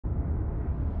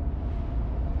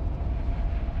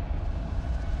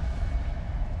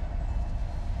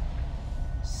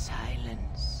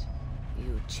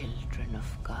children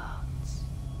of gods,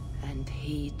 and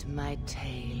heed my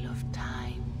tale of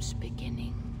time's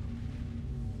beginning.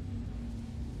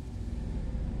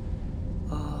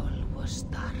 All was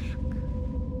dark.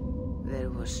 There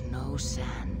was no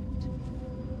sand.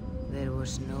 There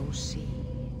was no sea.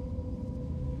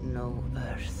 No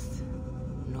earth,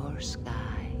 nor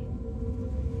sky.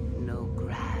 No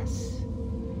grass,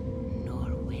 nor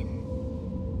wind.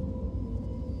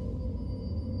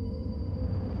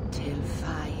 Till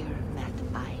fire met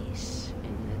ice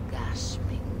in the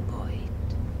gasping void.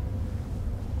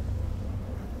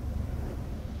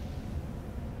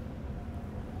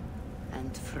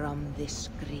 And from this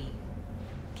scream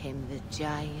came the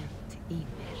giant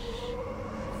Ymir,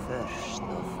 first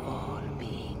of all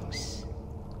beings.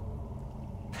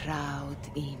 Proud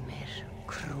Ymir,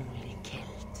 cruelly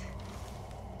killed.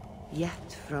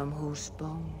 Yet from whose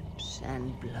bones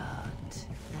and blood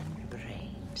and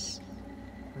brains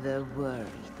the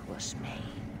world was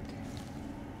made.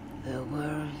 The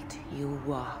world you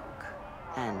walk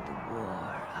and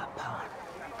war upon.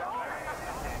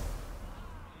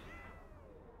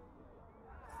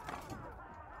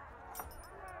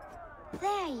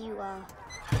 There you are.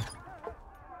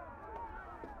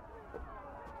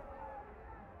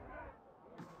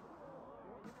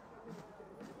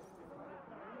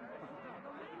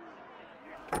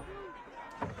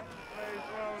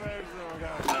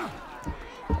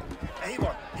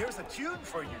 Eivor, here's a tune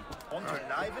for you. Want to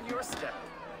liven your step.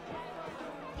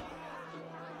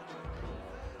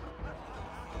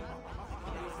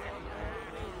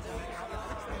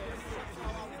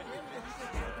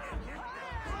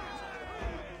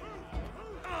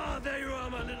 Ah, there you are,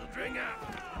 my little dringer.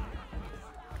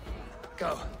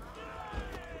 Go.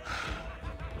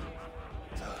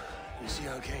 So, you see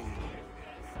our king?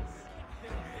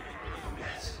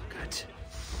 Yes, good.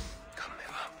 Come,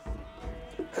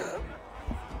 Eivor.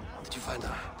 Did you find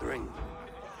the ring?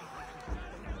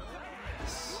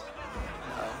 Yes.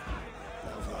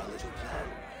 Now for our little plan.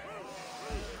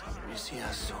 You see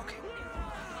us talking,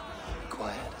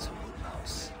 quiet as a wood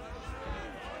mouse,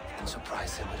 and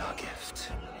surprise him with our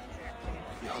gift.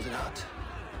 You hold it out,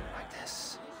 like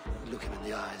this. You look him in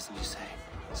the eyes and you say,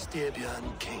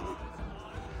 Styrbjörn King,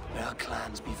 may our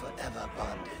clans be forever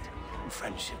bonded in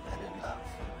friendship and in love.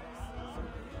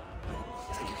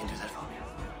 Think you can do that for me?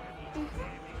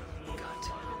 Good.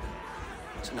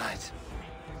 Tonight,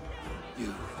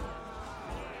 you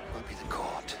will be the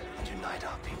court and unite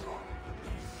our people.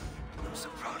 I'm so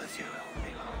proud of you,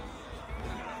 Eivor.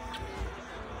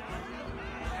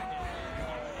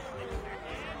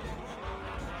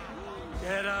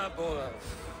 Get up, Olaf.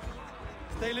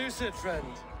 Stay lucid, friend.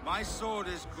 My sword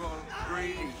is called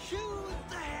Creed.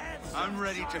 I'm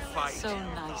ready to fight. So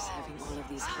nice having all of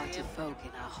these hearty folk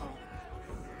in our home.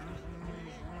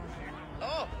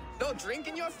 Oh, no drink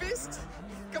in your fist?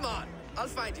 Come on, I'll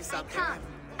find you something. I can't.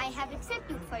 I have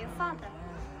accepted for your father.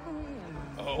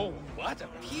 Oh, what a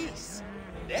piece.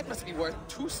 That must be worth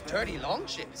 2 sturdy long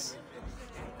ships.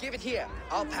 Give it here,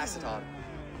 I'll pass it on.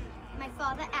 My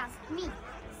father asked me,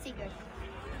 Sigurd.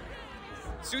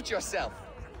 Suit yourself.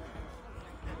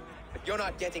 But you're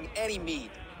not getting any mead.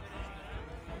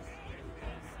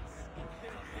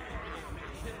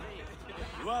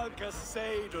 Like a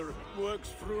satyr works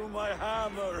through my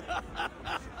hammer.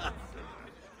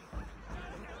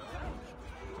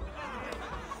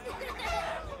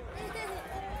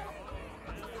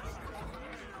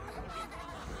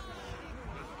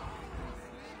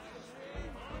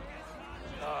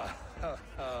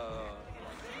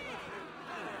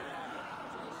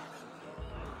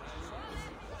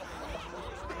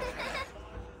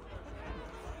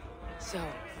 So,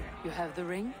 you have the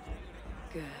ring?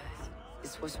 Good.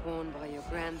 This was worn by your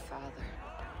grandfather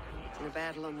in a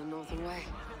battle on the Northern Way.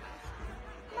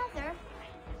 Mother,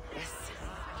 Yes,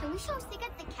 can we show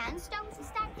Sigurd the canstones we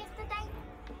stacked yesterday?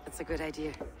 that's a good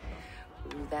idea. We'll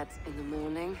do that in the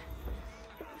morning.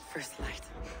 First light.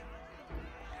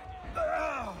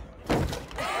 Now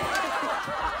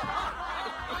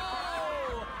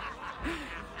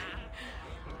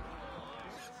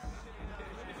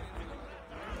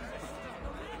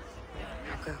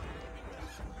go.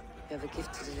 You have a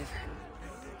gift to deliver.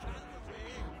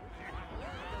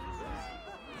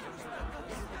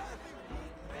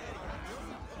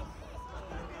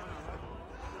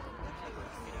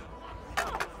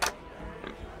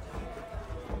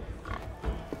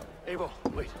 Eivor,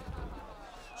 wait.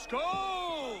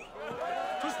 Skål!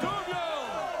 To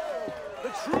Styrbjörn,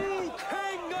 the true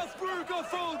king of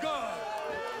Brugerfolga!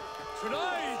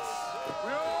 Tonight,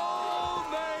 we all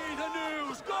made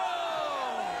anew.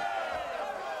 Skål!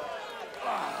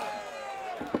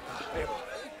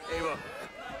 Eivor,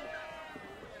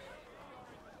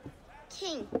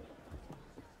 king.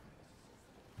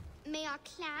 May our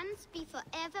clans be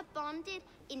forever bonded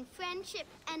in friendship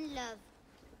and love.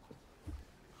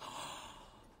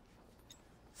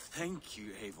 Thank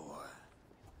you, Eivor.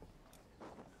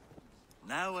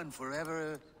 Now and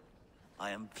forever,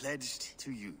 I am pledged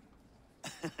to you.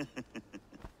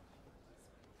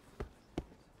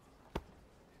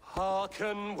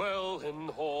 Hearken well in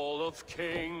Hall of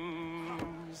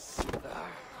Kings.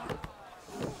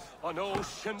 On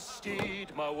ocean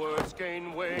steed my words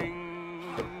gain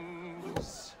wings.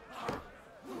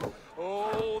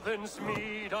 Odin's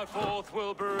mead I forth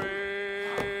will bring.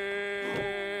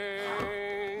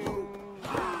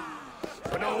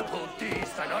 For noble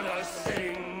deeds thine honor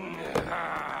sing.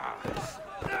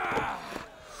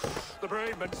 The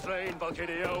brave men slain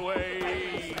Valkyria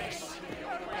waits.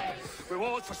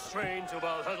 Rewards for strain to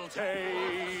Valhalla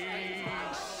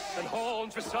takes, and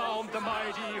horns resound the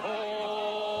mighty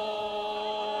horn.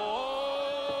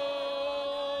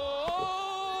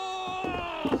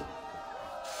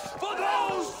 For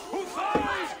those who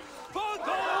fight! For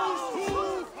those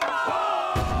who fight!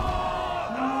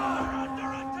 Are under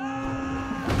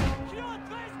attack!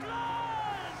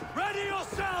 Ready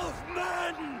yourself,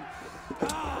 men!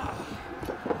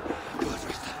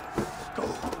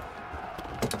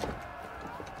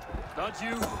 Not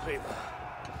you, Layla.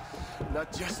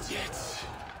 Not just yet.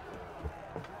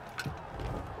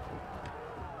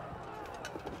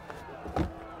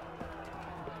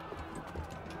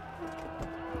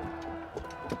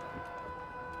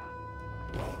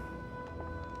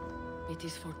 It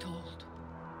is foretold.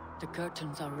 The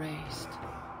curtains are raised.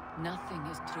 Nothing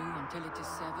is true until it is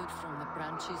severed from the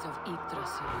branches of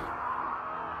Yggdrasil.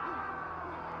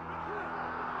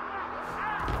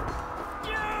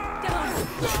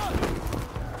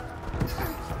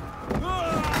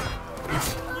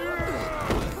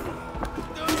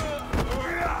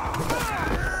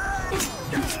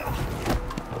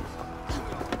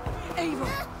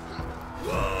 Eivor!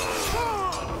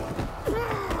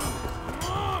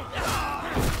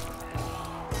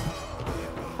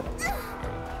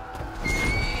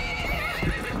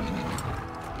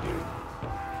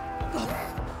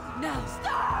 Now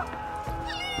stop!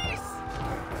 Please!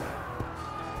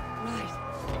 Right.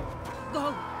 Go!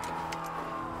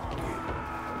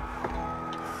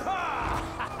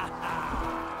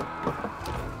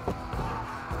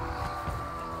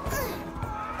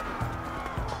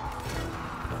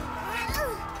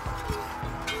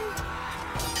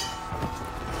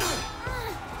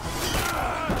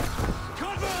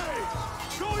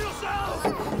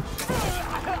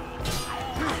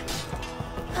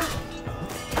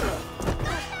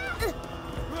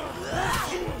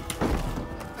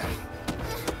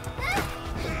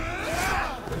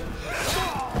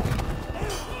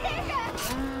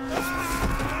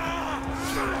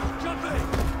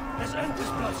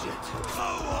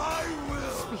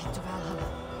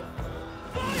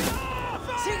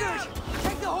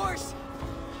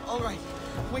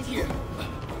 Wait here.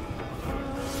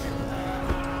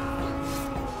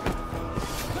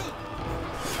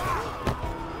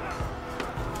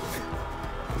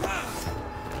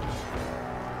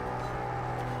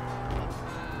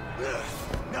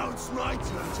 Now it's my turn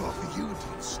to offer you a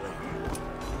deed, Slayer.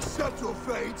 Accept your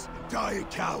fate, die a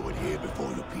coward here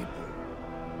before your people,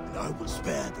 and I will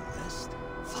spare the rest.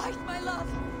 Fight, my love!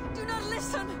 Do not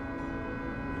listen!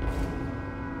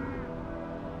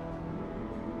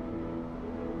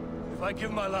 If I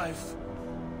give my life,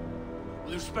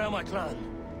 will you spare my clan?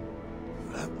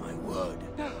 You have my word.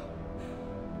 No.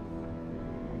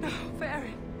 No,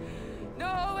 Baron.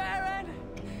 No, Aaron!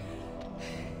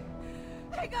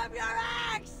 Pick up your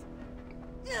axe!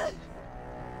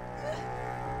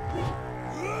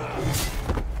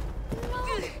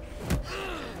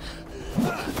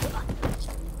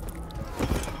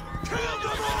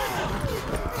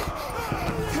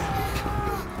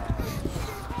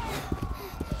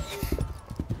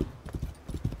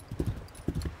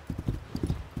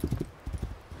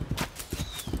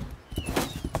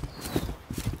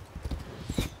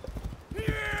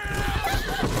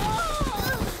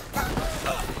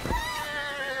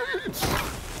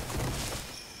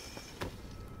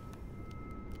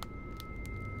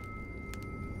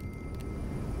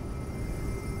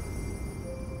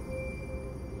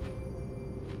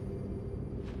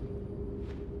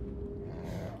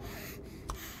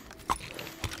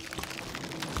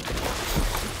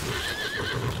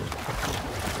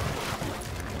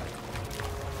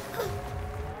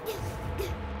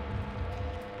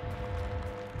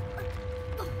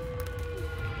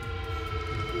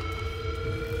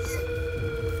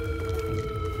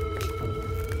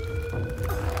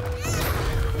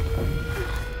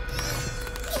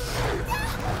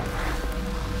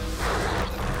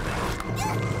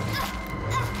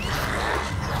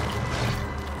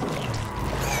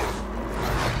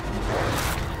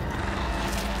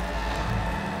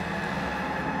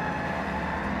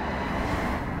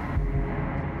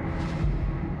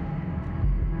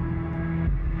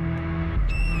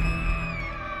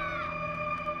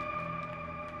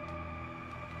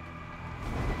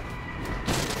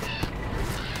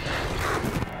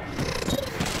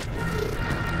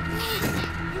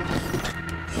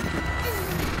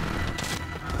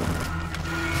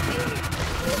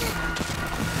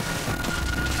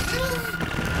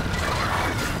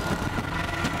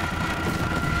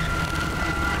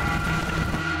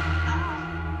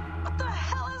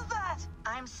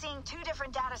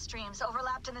 streams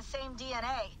overlapped in the same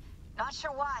DNA. Not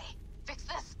sure why. Fix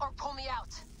this or pull me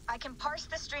out. I can parse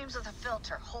the streams with a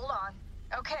filter. Hold on.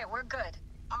 Okay, we're good.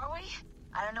 Are we?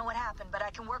 I don't know what happened, but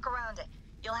I can work around it.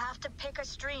 You'll have to pick a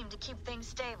stream to keep things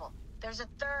stable. There's a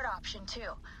third option,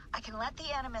 too. I can let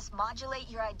the Animus modulate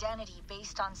your identity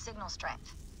based on signal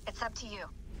strength. It's up to you.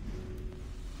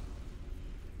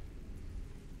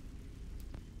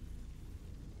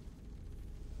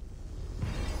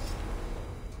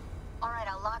 Alright,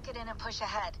 I'll lock it in and push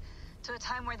ahead, to a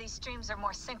time where these streams are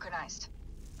more synchronized.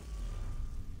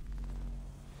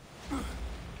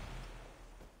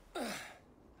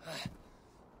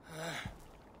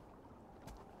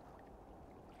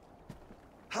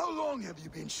 How long have you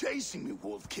been chasing me,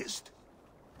 Wolf-Kissed?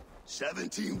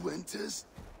 17 winters?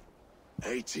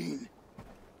 18?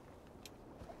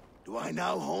 Do I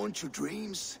now haunt your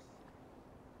dreams?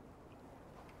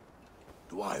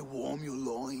 Do I warm your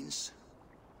loins?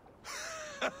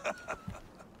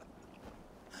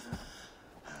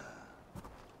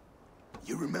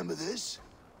 You remember this?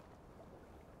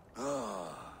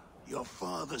 Ah, your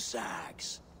father's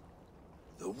axe.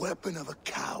 The weapon of a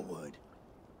coward.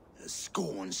 A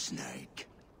scorned snake.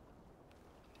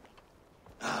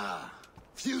 Ah,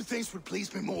 few things would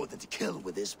please me more than to kill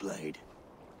with this blade.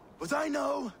 But I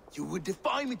know you would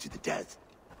defy me to the death,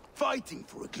 fighting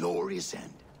for a glorious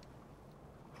end.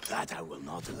 That I will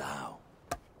not allow.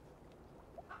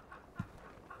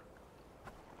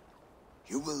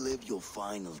 You will live your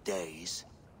final days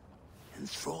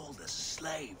enthralled as a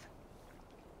slave.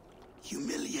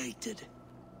 Humiliated.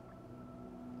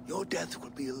 Your death will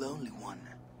be a lonely one.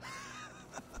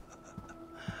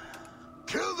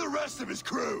 Kill the rest of his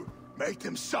crew! Make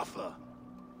them suffer!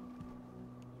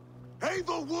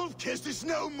 Eivor Wolf-Kissed is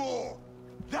no more!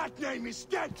 That name is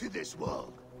dead to this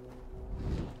world!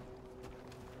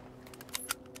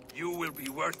 You will be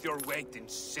worth your weight in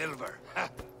silver.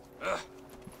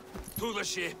 To the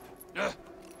ship.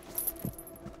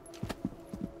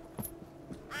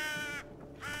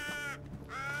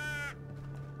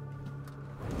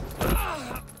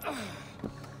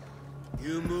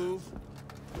 You move,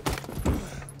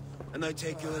 and I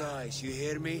take your eyes, you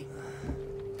hear me?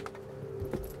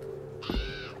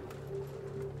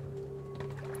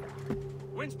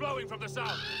 Wind's blowing from the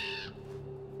south.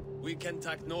 We can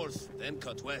tack north, then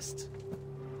cut west.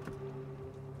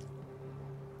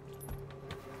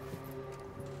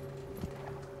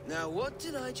 Now, what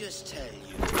did I just tell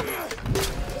you?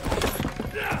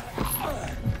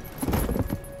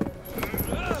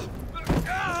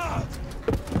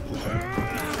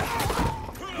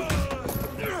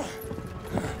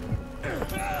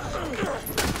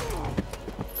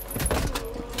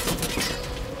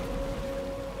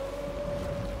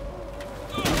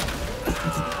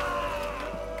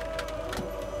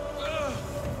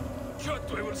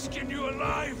 Kjotve will skin you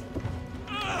alive!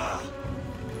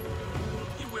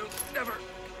 You will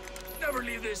never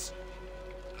leave this!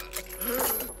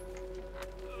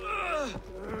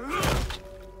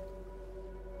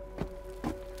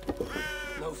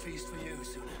 No feast for you,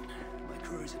 Sunan. My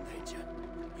crew is in danger.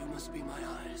 You must be my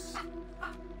eyes.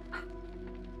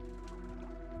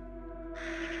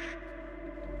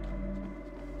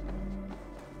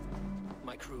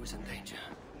 My crew is in danger.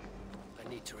 I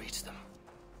need to reach them.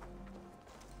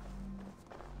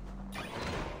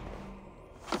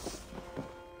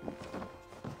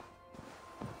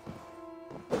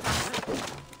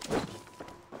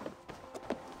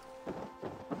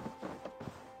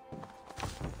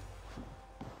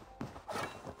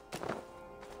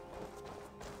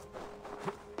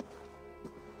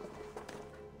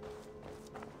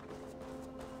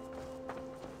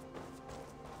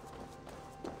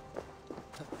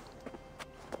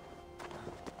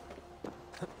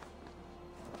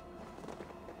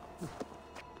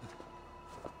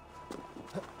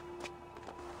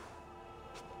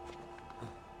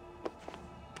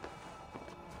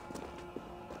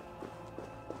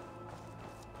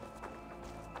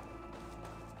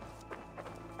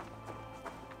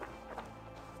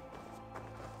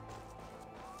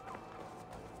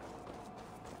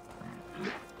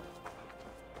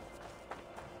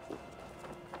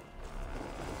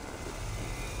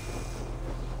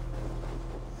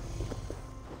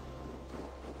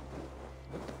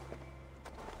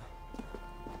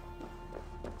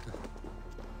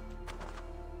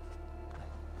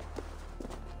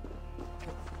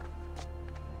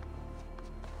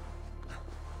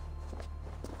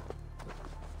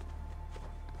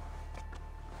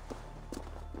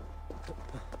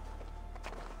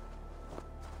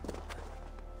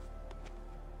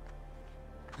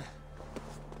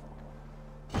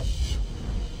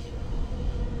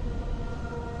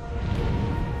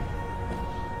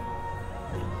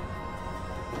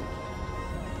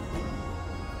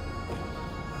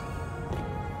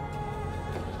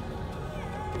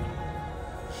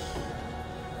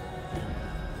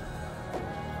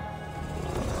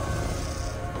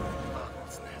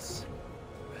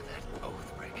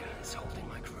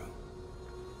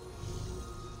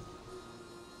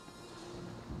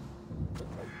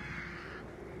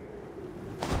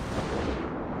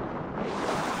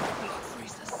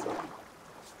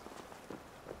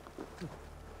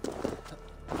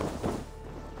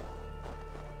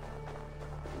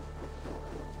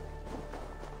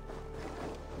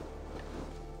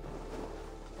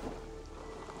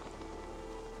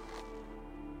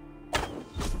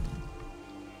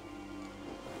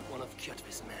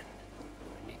 Kjotve's men.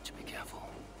 I need to be careful.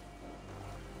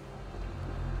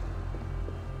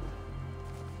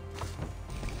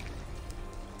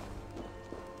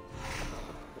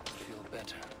 Feel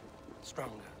better.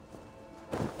 Stronger.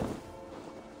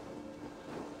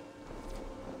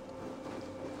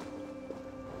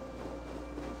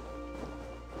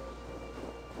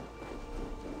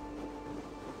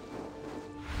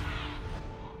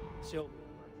 So...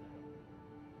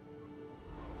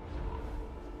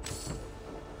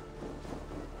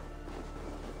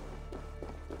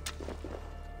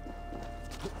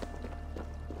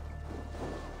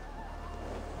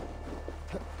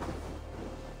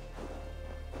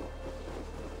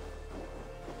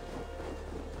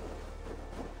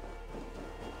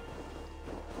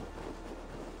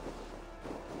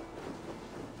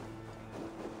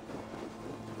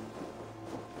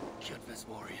 Kjotve's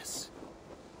warriors.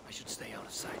 I should stay out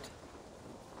of sight.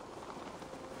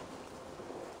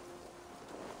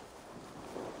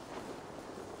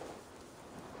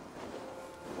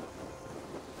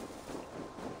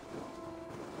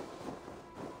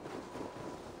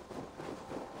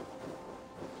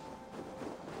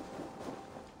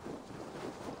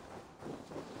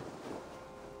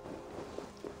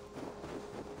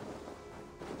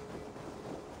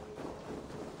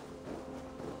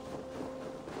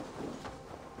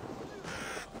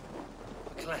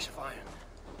 Clash of iron.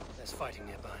 There's fighting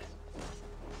nearby.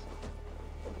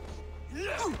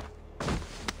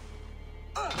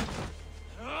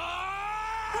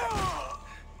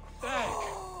 Dag,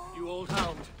 you old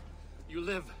hound. You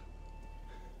live.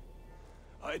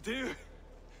 I do.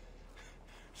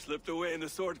 Slipped away in the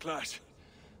sword clash.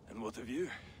 And what of you?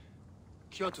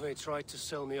 Kjotve tried to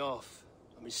sell me off.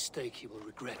 A mistake he will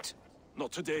regret.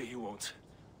 Not today, he won't.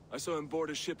 I saw him board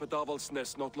a ship at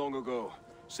Avaldsnes not long ago.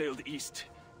 Sailed east,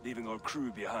 leaving our crew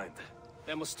behind.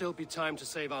 There must still be time to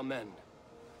save our men.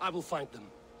 I will find them.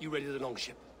 You ready the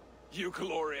longship? You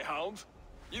glory hound?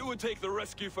 You would take the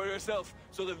rescue for yourself,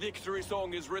 so the victory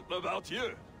song is written about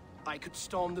you. I could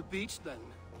storm the beach then.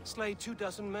 Slay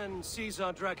 24 men, seize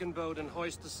our dragon boat, and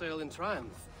hoist the sail in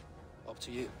triumph. Up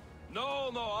to you.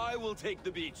 No, I will take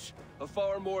the beach. A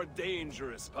far more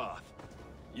dangerous path.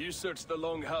 You search the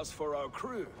longhouse for our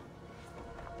crew.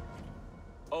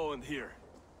 Oh, and here.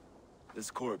 This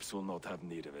corpse will not have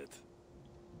need of it.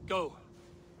 Go.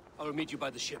 I will meet you by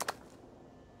the ship.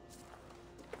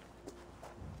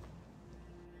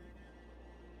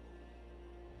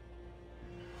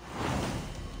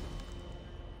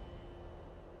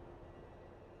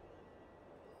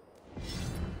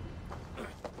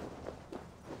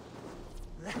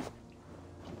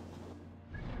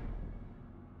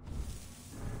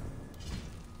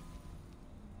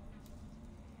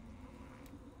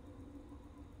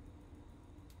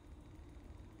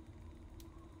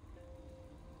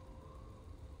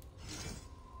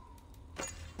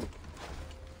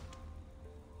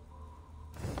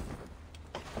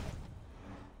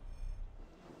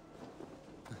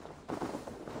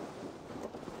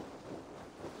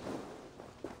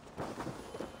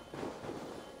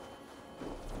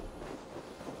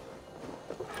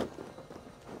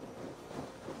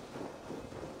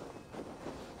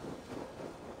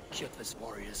 Kjotve's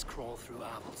warriors crawl through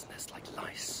Avaldsnes like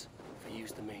lice. If I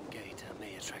use the main gate, I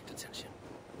may attract attention.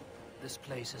 This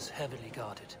place is heavily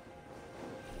guarded.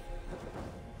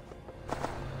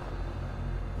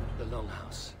 The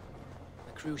longhouse.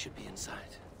 The crew should be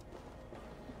inside.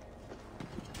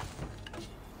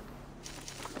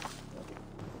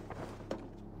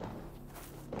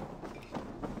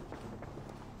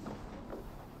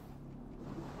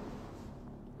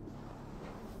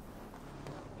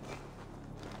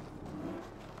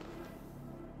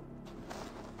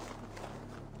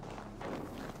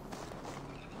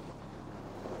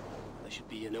 Should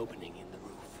be an opening in the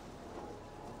roof.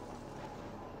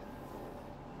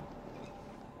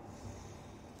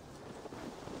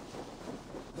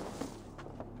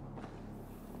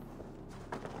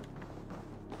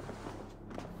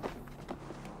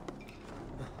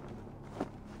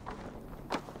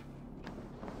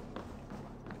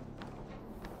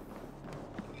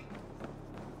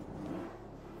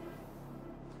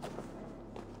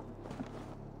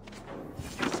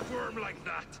 You squirm like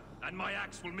that, and my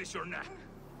axe will miss your neck.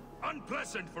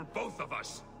 Unpleasant for both of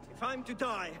us. If I'm to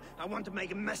die, I want to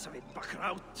make a mess of it,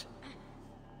 Buckraut.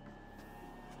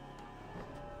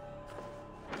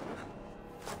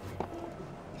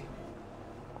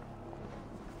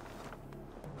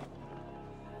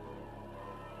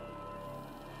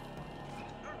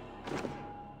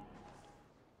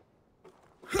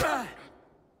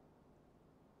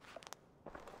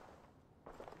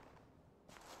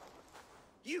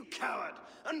 You coward!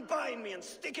 Unbind me and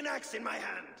stick an axe in my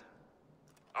hand!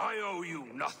 I owe you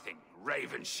nothing,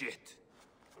 raven shit.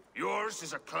 Yours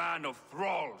is a clan of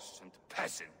thralls and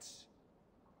peasants.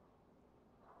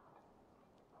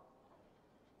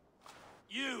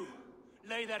 You!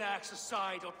 Lay that axe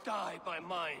aside or die by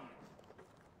mine.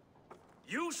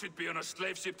 You should be on a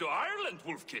slave ship to Ireland,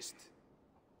 Wolf-Kissed.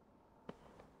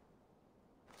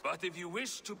 But if you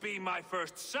wish to be my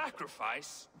first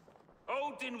sacrifice,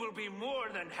 Odin will be more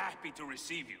than happy to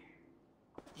receive you.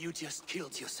 You just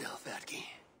killed yourself, Adki.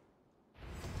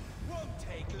 Won't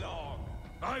take long.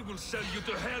 I will send you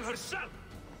to hell herself!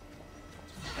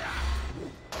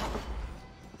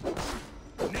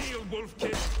 Kneel,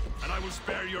 Wolf-Kissed, and I will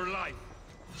spare your life.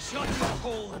 Shut your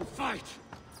hole and fight!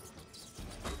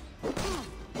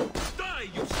 Die,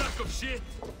 you sack of shit!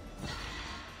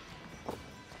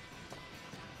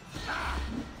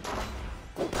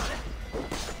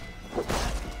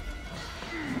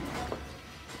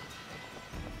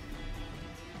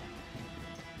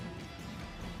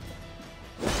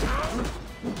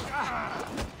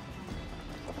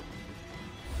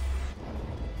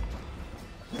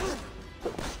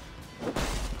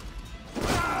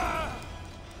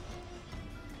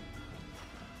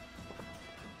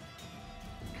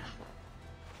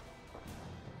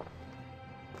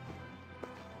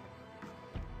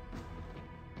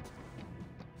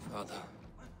 Father,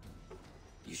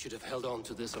 you should have held on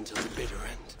to this until the bitter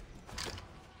end.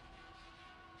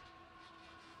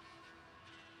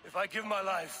 If I give my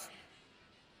life,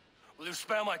 will you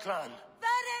spare my clan?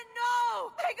 Bennett,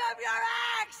 no! Pick up your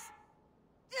axe!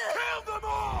 Kill them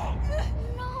all!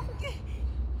 No!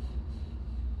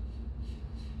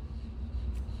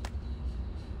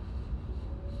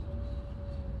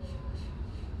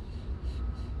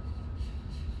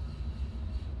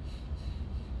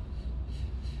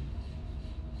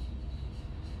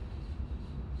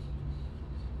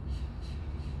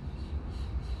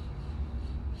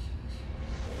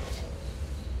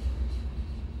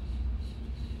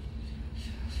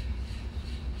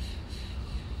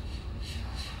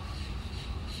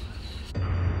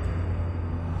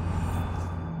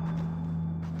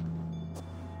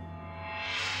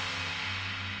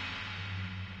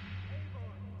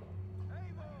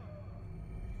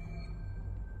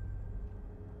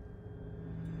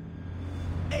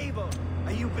 Eivor,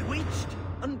 are you bewitched?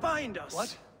 Unbind us!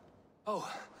 What? Oh,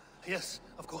 yes,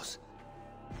 of course.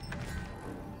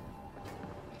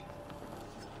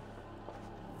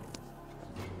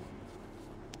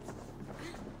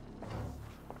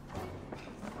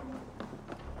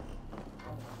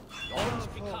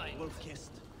 Don't be kind,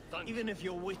 Wolf-Kissed. Even if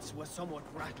your wits were somewhat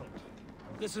rattled.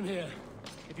 Listen here.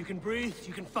 If you can breathe,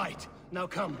 you can fight. Now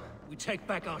come, we take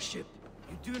back our ship.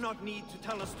 You do not need to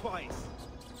tell us twice.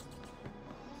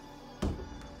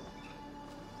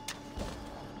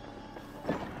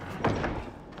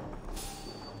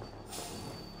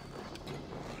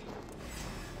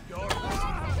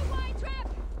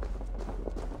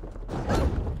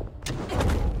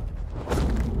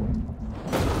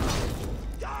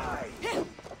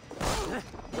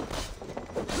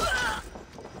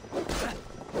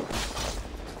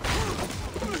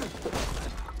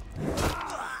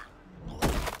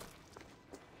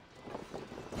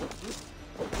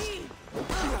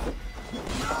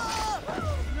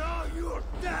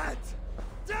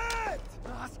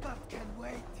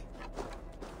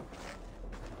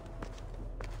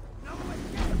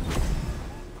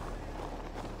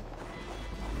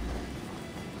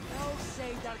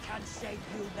 Can't save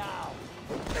you now.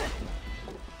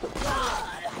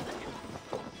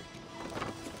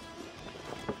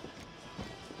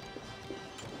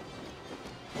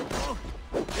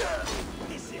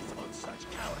 This is on such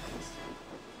cowardice.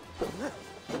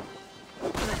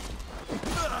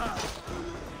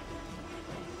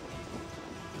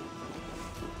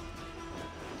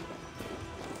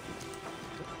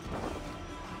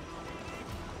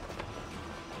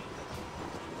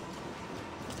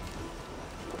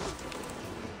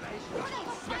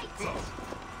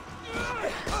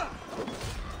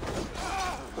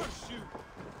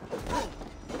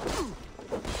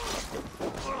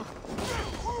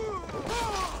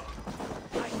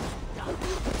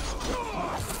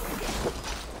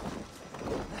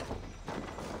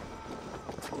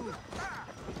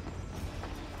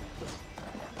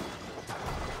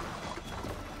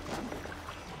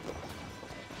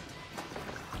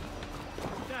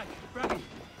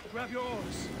 Grab your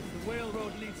oars. The whale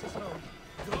road leads us home.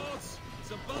 Gods,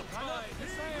 it's about time!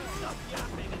 Stop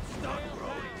yapping and stop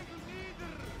rowing!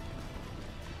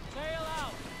 Sail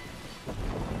out!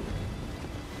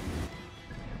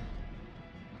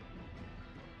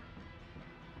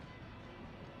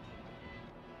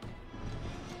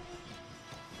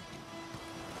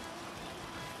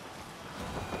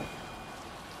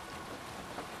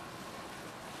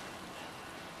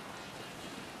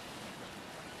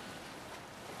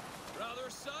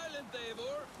 silent,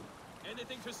 Eivor.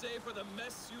 Anything to say for the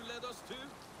mess you led us to?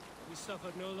 We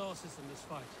suffered no losses in this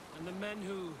fight, and the men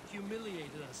who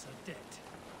humiliated us are dead.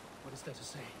 What is there to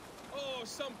say? Oh,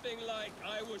 something like,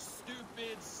 I was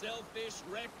stupid, selfish,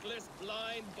 reckless,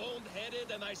 blind,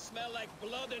 bone-headed, and I smell like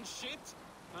blood and shit?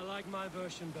 I like my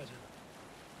version better.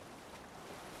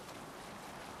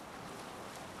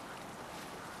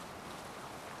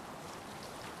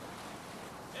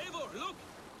 Eivor, look!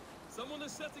 Someone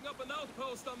is setting up an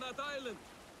outpost on that island.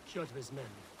 Kjotve's men,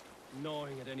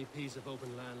 gnawing at any piece of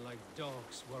open land like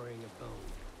dogs worrying a bone.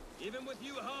 Even with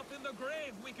you half in the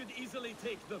grave, we could easily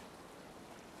take them.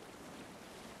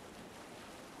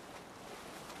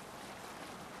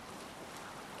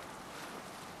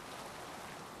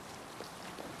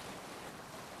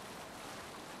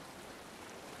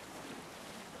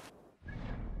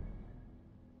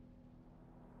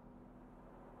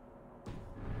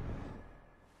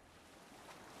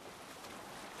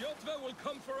 Kjotve will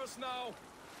come for us now,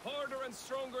 harder and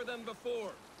stronger than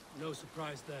before. No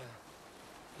surprise there.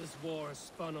 This war has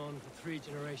spun on for 3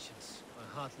 generations.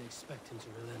 I hardly expect him to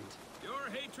relent. Your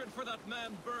hatred for that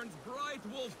man burns bright,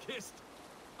 wolf-kissed.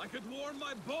 I could warm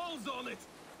my balls on it.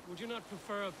 Would you not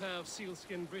prefer a pair of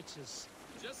sealskin breeches?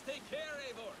 Just take care,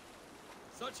 Eivor.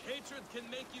 Such hatred can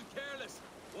make you careless.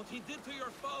 What he did to your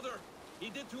father,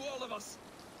 he did to all of us.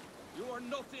 You are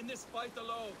not in this fight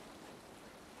alone.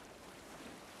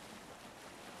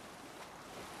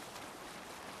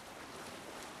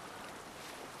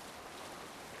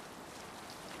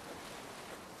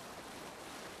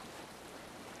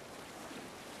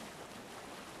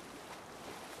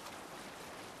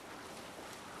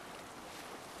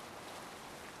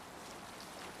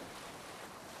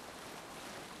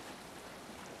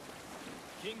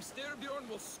 King Styrbjorn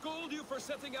will scold you for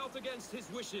setting out against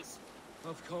his wishes.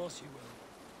 Of course you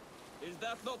will. Is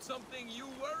that not something you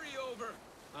worry over?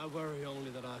 I worry only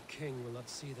that our king will not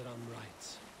see that I'm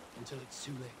right, until it's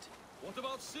too late. What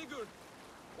about Sigurd?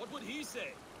 What would he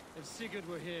say? If Sigurd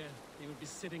were here, he would be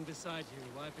sitting beside you,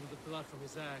 wiping the blood from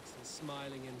his axe and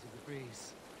smiling into the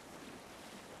breeze.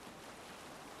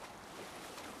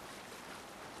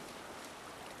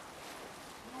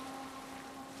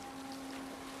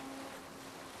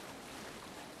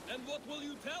 And what will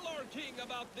you tell our king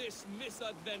about this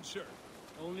misadventure?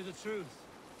 Only the truth.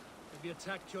 That we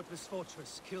attacked Kjotve's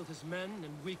fortress, killed his men,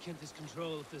 and weakened his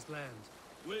control of this land.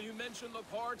 Will you mention the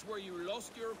part where you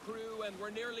lost your crew and were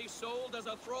nearly sold as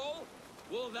a thrall?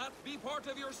 Will that be part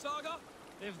of your saga?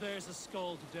 If there's a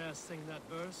Skald who dares sing that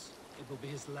verse, it will be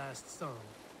his last song.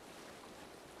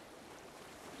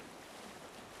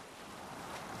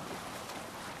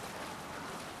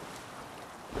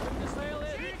 Bring the sail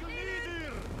in!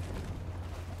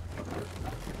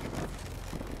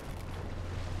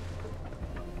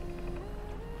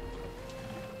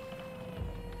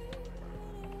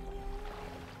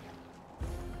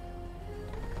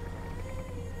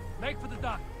 Make for the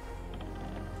dock!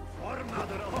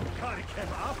 Formader okkar kem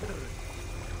after.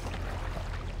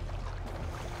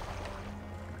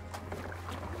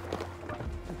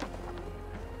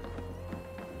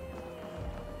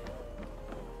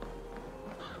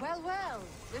 Well, well,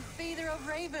 the feeder of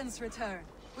ravens returned.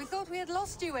 We thought we had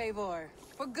lost you, Eivor.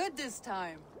 For good this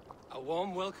time. A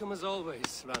warm welcome as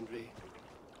always, Randri.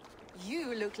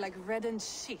 You look like reddened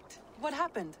sheet. What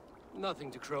happened?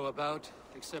 Nothing to crow about,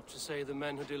 except to say the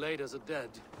men who delayed us are dead.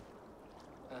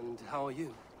 And how are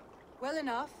you? Well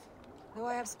enough. Though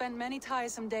I have spent many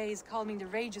tiresome days calming the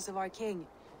rages of our king.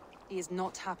 He is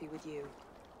not happy with you.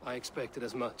 I expected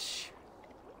as much.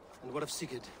 And what of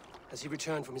Sigurd? Has he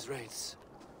returned from his raids?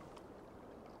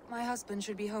 My husband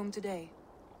should be home today.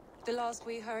 The last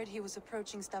we heard, he was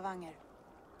approaching Stavanger.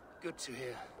 Good to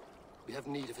hear. We have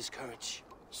need of his courage.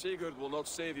 Sigurd will not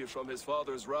save you from his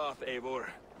father's wrath, Eivor.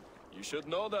 You should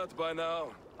know that by now.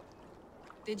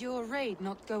 Did your raid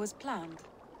not go as planned?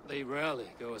 They rarely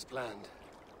go as planned.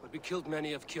 But we killed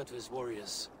many of Kjotve's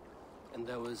warriors. And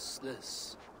there was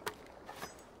this.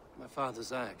 My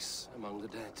father's axe among the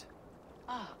dead.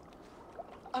 Ah.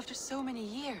 After so many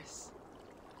years.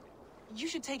 You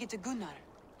should take it to Gunnar.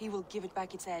 He will give it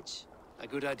back its edge. A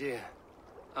good idea.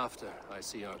 After I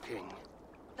see our king.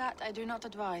 That I do not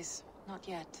advise. Not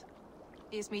yet.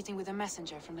 He is meeting with a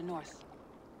messenger from the north.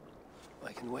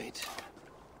 I can wait.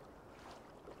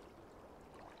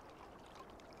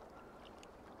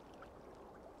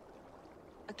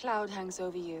 A cloud hangs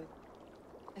over you.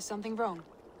 Is something wrong?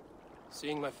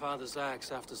 Seeing my father's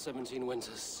axe after 17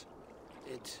 winters,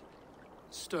 it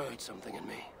stirred something in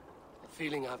me. A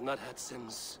feeling I've not had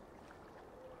since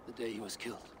the day he was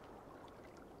killed.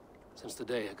 Since the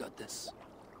day I got this.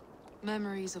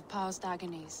 Memories of past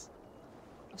agonies.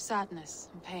 of sadness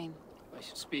and pain. I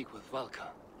should speak with Valka.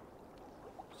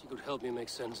 She could help me make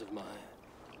sense of my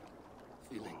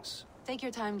feelings. Take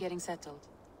your time getting settled.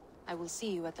 I will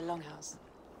see you at the Longhouse.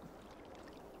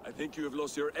 I think you have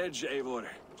lost your edge, Eivor,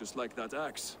 just like that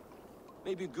axe.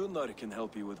 Maybe Gunnar can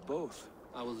help you with both.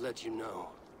 I will let you know.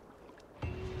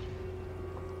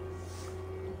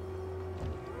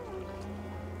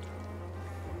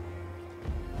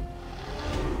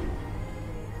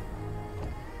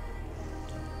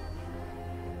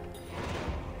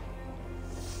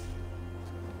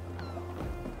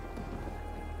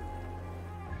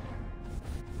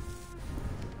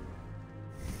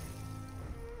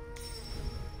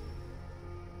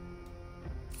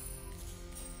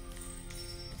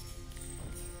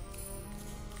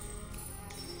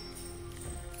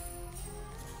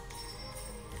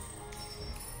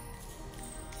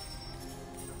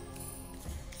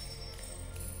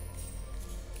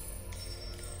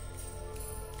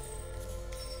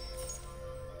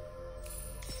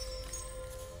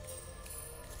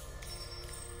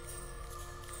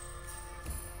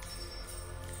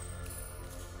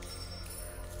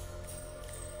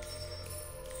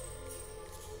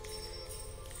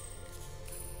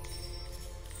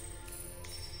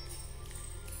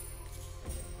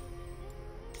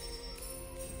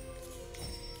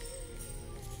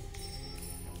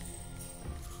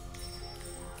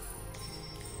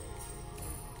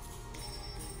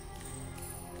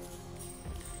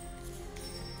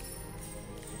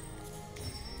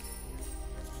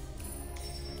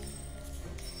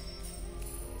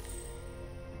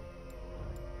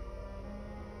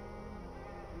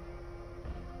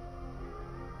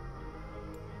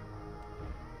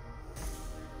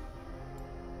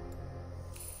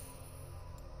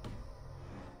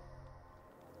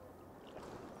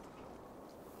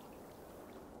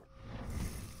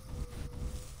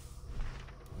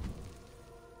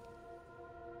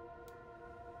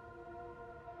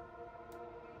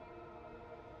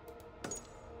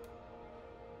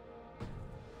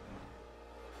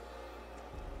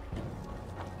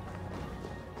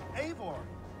 Eivor,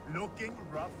 looking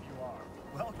rough you are.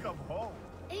 Welcome home.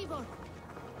 Eivor!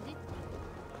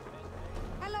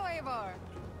 Hello, Eivor.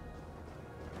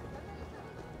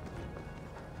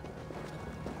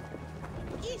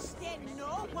 Is there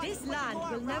no one This land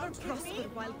will never prosper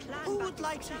while clan Who would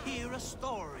like to hear a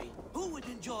story? Who would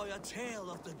enjoy a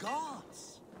tale of the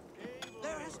gods?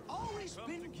 There has always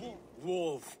been war.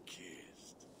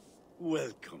 Wolf-kissed.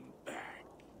 Welcome back.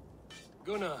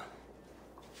 Gunnar,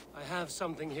 I have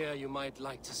something here you might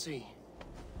like to see.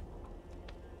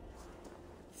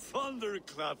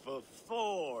 Thunderclap of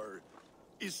Thor!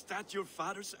 Is that your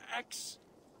father's axe?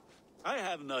 I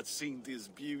have not seen this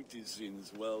beauty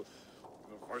since, well,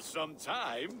 for some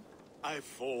time. I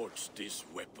forged this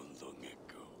weapon long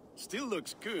ago. Still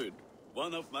looks good.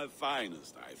 One of my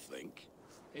finest, I think.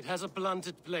 It has a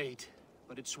blunted blade,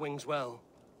 but it swings well.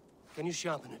 Can you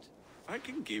sharpen it? I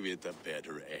can give it a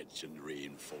better edge and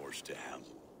reinforce the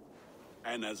handle.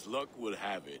 And as luck would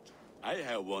have it, I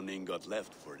have one ingot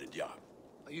left for the job.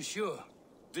 Are you sure?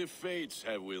 The fates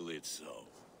have willed it so.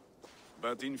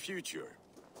 But in future,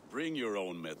 bring your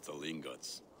own metal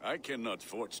ingots. I cannot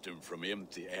forge them from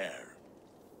empty air.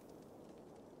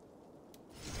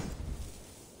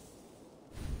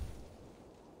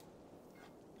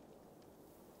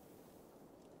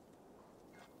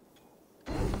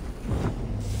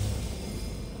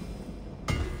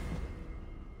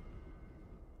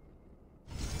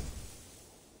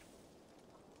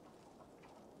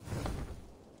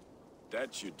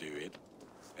 That should do it.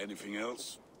 Anything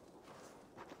else?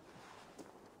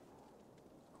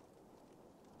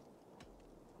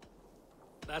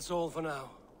 That's all for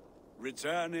now.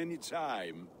 Return any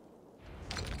time.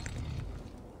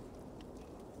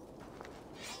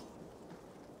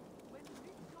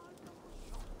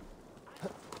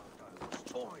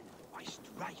 Torn by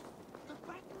strife. The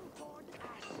battle for the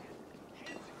asset.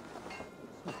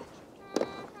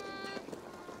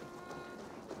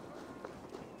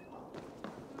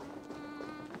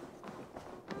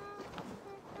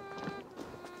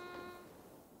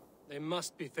 They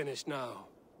must be finished now.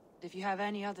 If you have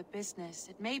any other business,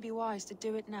 it may be wise to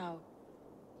do it now.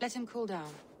 Let him cool down.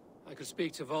 I could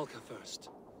speak to Volka first.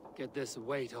 Get this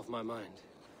weight off my mind.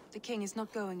 The king is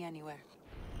not going anywhere.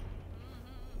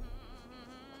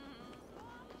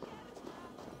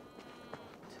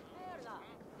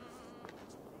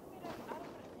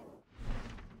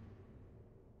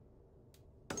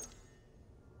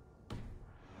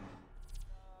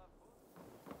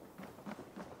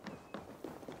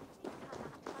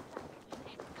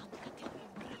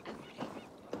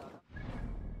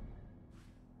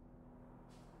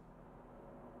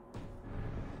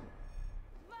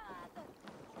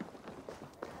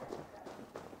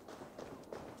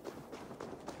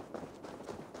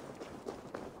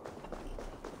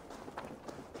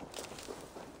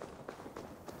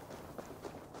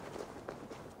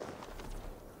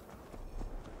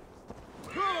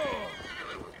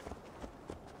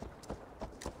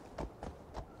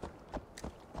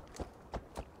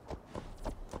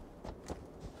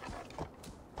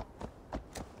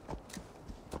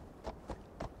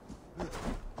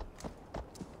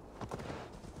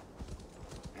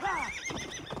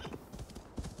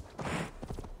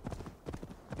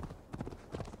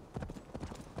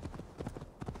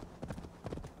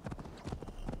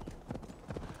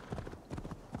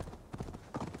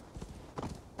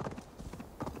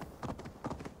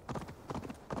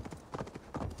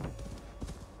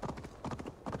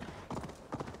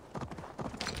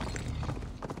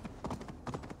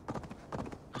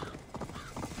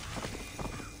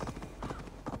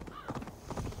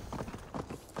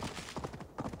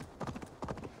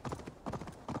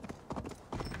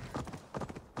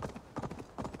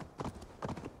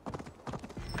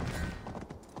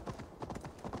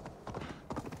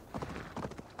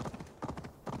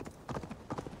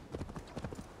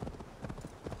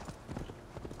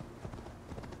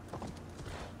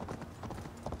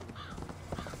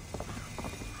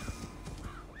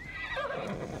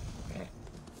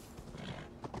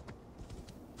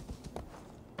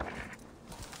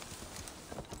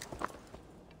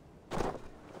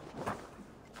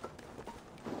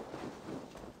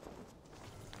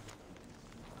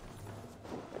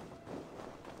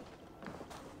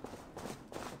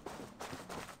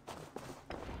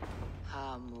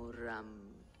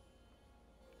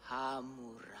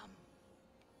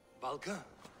 Valka?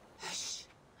 Hush.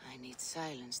 I need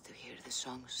silence to hear the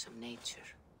songs of nature.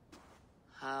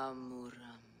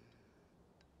 Hamuram.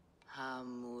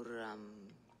 Hamuram.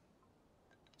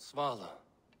 Svala.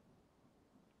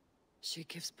 She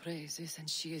gives praises and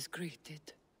she is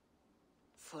greeted.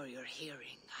 For your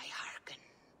hearing, I hearken.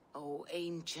 O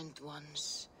ancient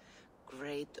ones,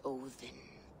 great Odin,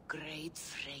 great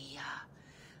Freya,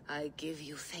 I give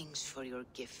you thanks for your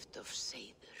gift of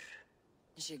Seder.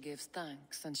 She gives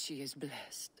thanks and she is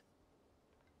blessed.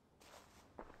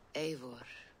 Eivor,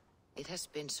 it has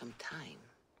been some time.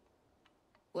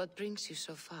 What brings you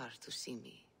so far to see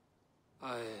me?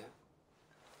 I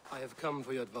have come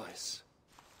for your advice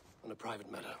on a private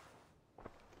matter.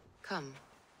 Come.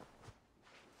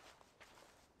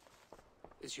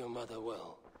 Is your mother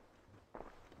well?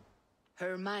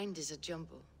 Her mind is a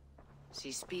jumble.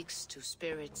 She speaks to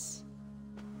spirits.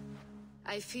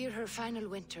 I fear her final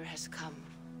winter has come,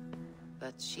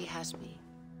 but she has me.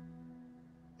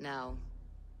 Now,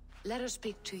 let her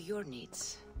speak to your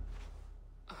needs.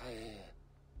 I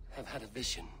have had a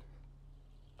vision.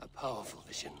 A powerful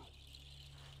vision.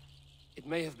 It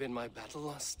may have been my battle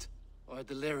lust, or a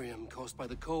delirium caused by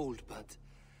the cold, but...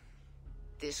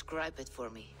 Describe it for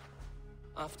me.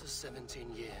 After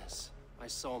 17 years, I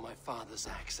saw my father's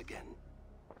axe again.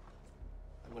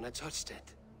 And when I touched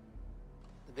it,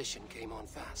 the vision came on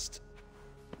fast.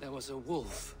 There was a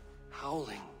wolf,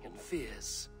 howling and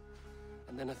fierce,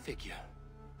 and then a figure.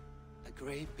 A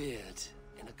grey beard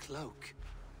in a cloak,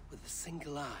 with a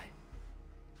single eye.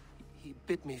 He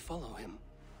bid me follow him.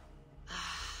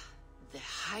 Ah, the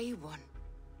High One.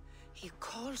 He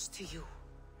calls to you.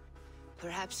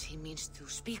 Perhaps he means to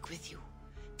speak with you,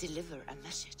 deliver a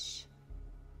message.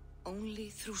 Only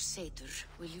through Seder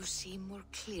will you see more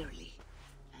clearly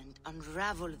and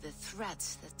unravel the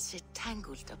threads that sit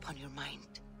tangled upon your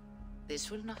mind.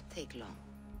 This will not take long.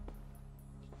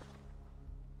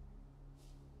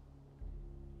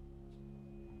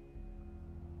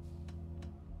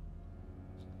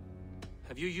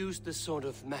 Have you used this sort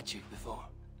of magic before?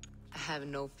 I have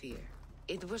no fear.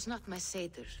 It was not my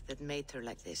Seder that made her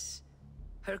like this.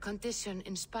 Her condition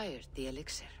inspired the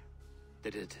elixir.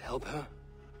 Did it help her?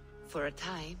 For a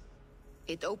time,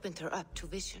 it opened her up to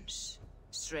visions.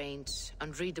 Strange,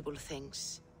 unreadable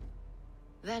things.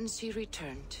 Then she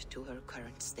returned to her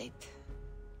current state.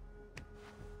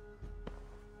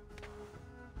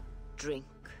 Drink.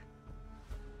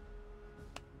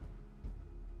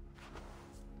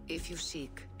 If you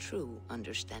seek true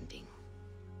understanding.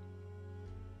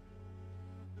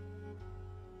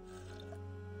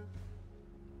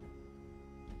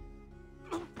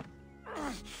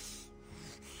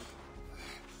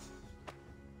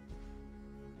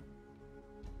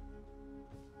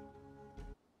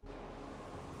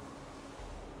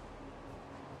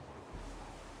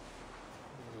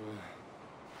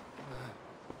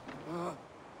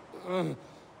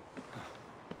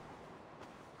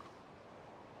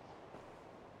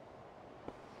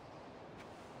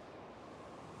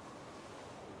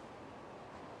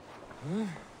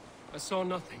 I saw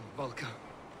nothing, Valka.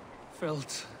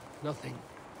 Felt nothing.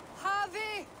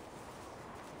 Harvey!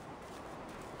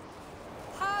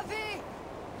 Harvey!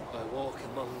 I walk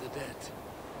among the dead.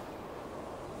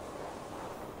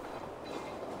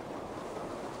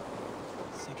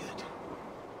 Sigurd.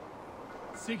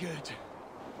 Sigurd!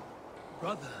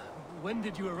 Brother, when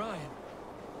did you arrive?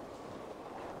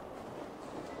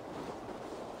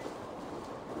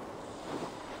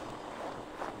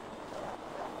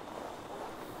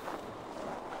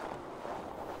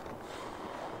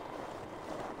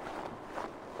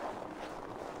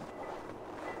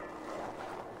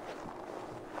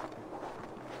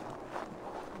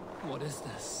 What is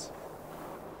this?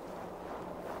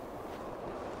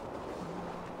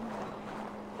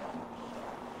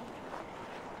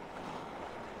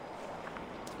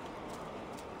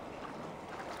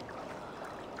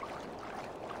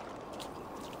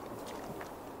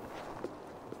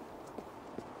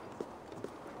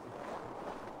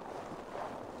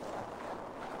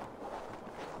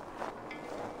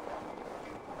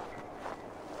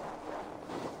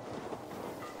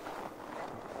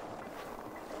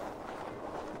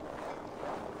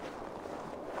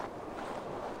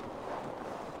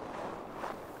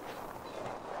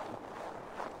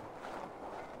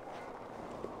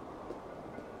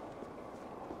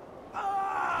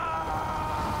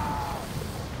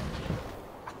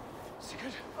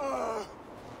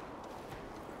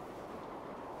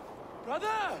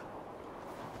 Brother!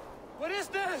 What is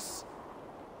this?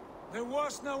 There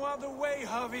was no other way,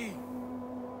 Harvey.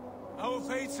 Our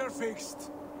fates are fixed.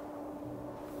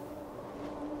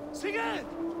 Sigurd!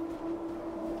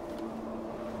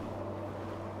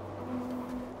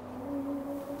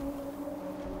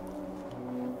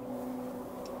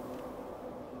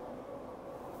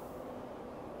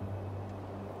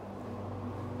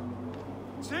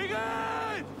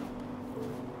 Sigurd!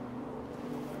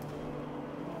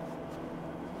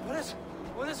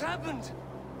 What has happened?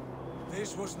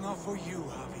 This was not for you,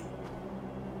 Javi.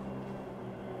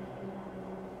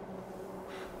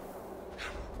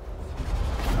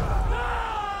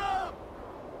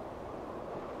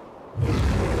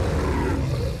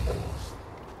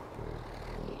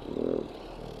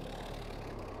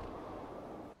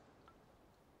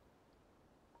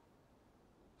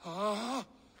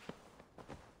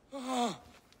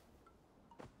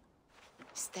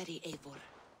 Steady, Eivor.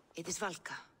 It is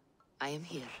Valka. I am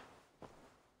here.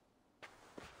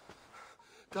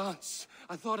 Gods,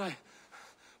 I thought I...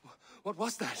 What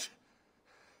was that?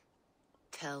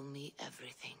 Tell me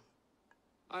everything.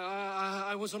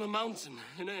 I was on a mountain,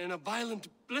 in a violent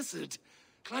blizzard,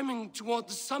 climbing toward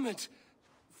the summit,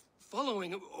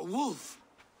 following a wolf.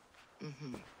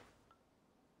 Mm-hmm.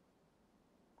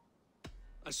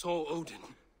 I saw Odin,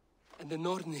 and the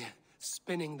Nornir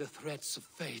spinning the threads of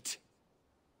fate.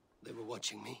 They were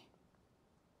watching me.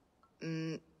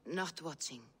 Not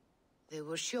watching. They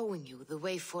were showing you the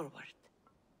way forward.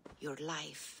 Your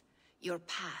life, your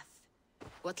path,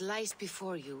 what lies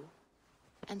before you,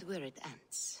 and where it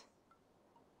ends.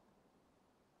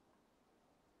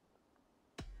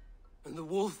 And the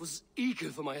wolf was eager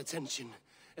for my attention,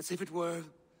 as if it were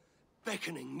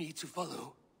beckoning me to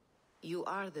follow. You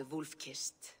are the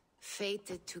wolf-kissed,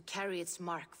 fated to carry its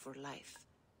mark for life.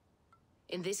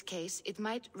 In this case, it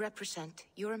might represent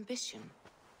your ambition,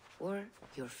 or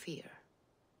your fear.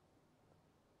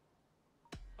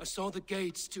 I saw the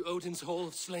gates to Odin's Hall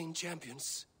of Slain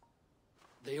Champions.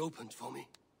 They opened for me.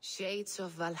 Shades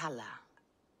of Valhalla,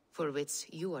 for which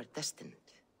you are destined.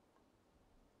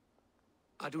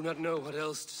 I do not know what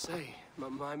else to say.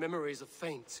 My memories are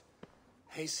faint,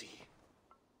 hazy.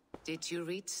 Did you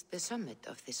reach the summit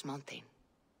of this mountain?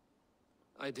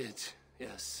 I did,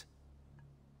 yes.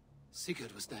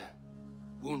 Sigurd was there,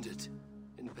 wounded,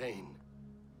 in pain.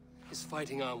 His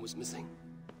fighting arm was missing.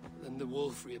 Then the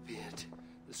wolf reappeared,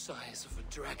 the size of a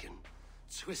dragon,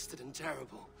 twisted and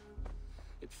terrible.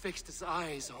 It fixed its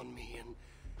eyes on me and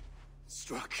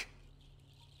struck.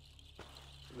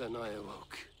 Then I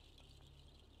awoke.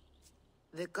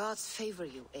 The gods favor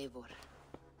you, Eivor.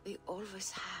 They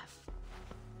always have.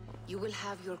 You will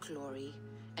have your glory,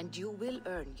 and you will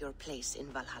earn your place in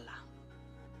Valhalla.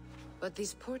 But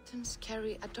these portents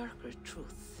carry a darker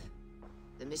truth.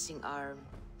 The missing arm,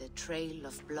 the trail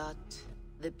of blood,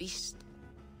 the beast.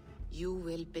 You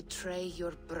will betray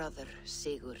your brother,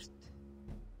 Sigurd.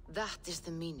 That is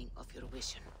the meaning of your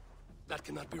vision. That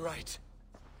cannot be right.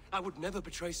 I would never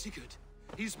betray Sigurd.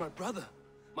 He's my brother,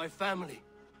 my family.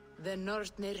 The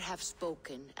Nornir have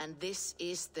spoken, and this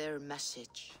is their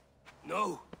message.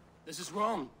 No, this is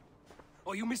wrong.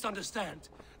 Or you misunderstand.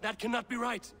 That cannot be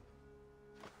right.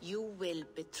 You will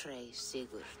betray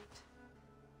Sigurd.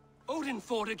 Odin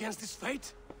fought against his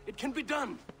fate. It can be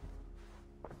done.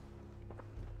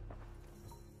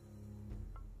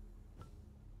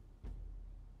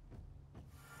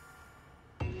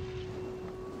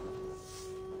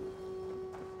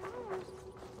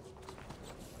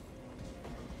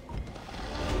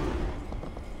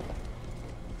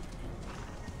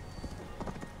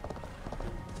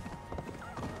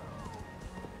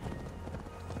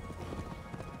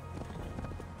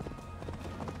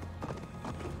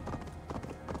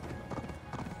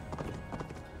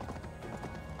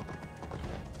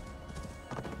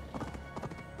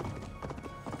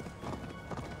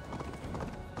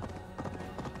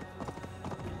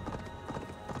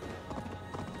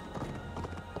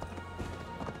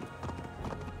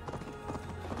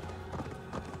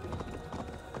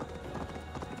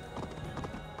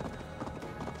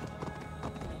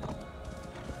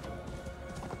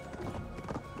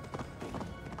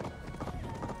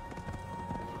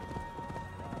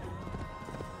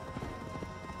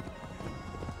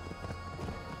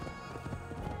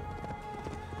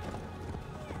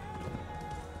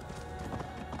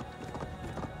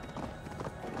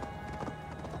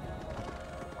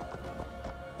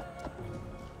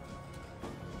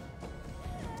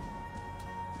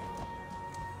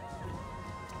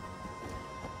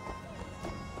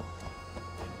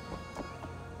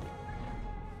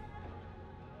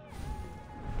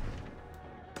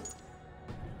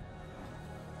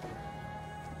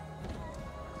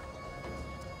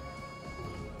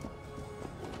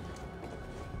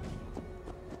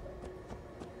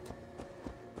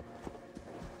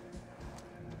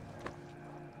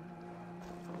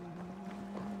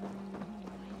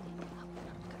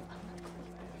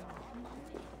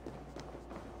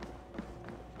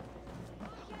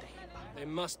 They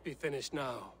must be finished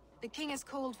now. The king has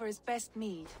called for his best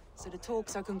mead, so the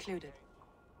talks are concluded.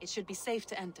 It should be safe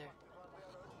to enter.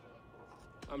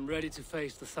 I'm ready to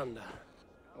face the thunder.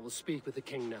 I will speak with the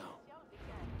king now.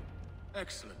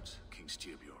 Excellent, King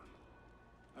Styrbjorn.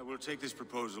 I will take this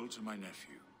proposal to my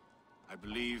nephew. I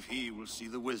believe he will see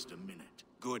the wisdom in it.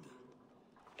 Good.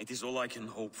 It is all I can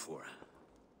hope for.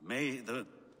 May the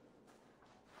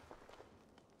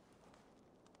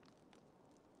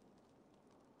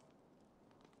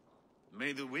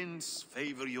winds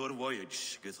favor your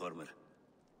voyage, Guthormer.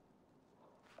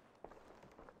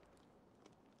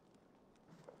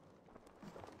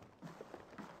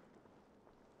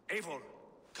 Eivor,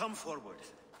 come forward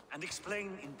and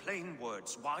explain in plain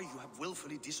words why you have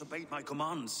willfully disobeyed my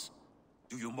commands.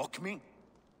 Do you mock me?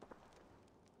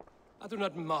 I do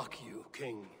not mock you,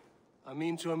 King. I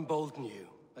mean to embolden you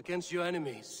against your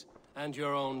enemies and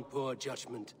your own poor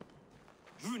judgment.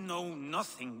 You know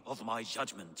nothing of my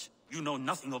judgment. You know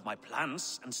nothing of my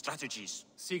plans and strategies.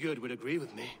 Sigurd would agree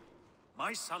with me.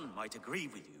 My son might agree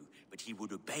with you, but he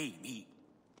would obey me.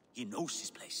 He knows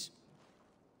his place.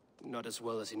 Not as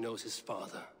well as he knows his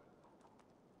father.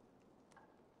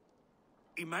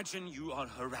 Imagine you are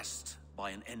harassed by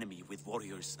an enemy with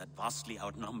warriors that vastly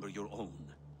outnumber your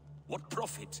own. What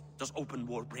profit does open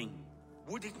war bring?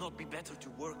 Would it not be better to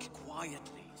work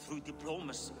quietly through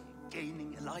diplomacy,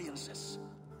 gaining alliances?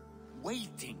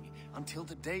 Waiting until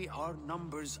the day our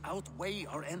numbers outweigh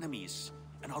our enemies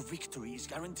and our victory is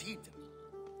guaranteed.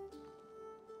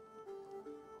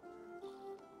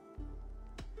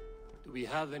 Do we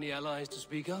have any allies to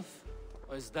speak of?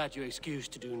 Or is that your excuse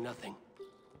to do nothing?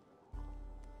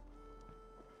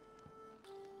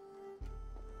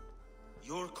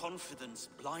 Your confidence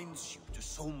blinds you to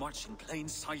so much in plain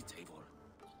sight, Eivor.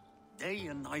 Day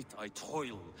and night I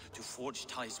toil to forge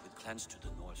ties with clans to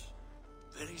the north.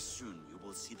 Very soon you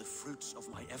will see the fruits of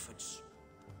my efforts.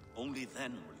 Only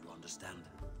then will you understand.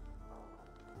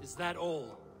 Is that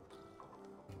all?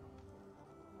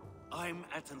 I'm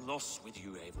at a loss with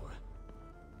you, Eivor.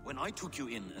 When I took you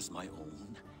in as my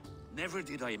own, never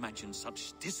did I imagine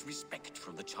such disrespect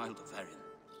from the child of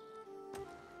Erin.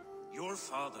 Your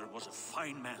father was a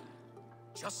fine man.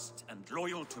 Just and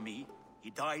loyal to me, he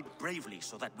died bravely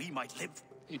so that we might live.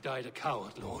 He died a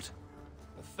coward, Lord.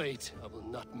 A fate I will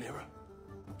not mirror.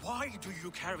 Why do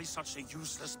you carry such a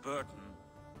useless burden?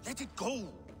 Let it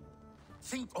go!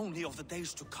 Think only of the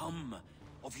days to come,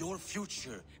 of your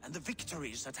future and the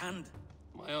victories at hand.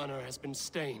 My honor has been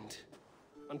stained.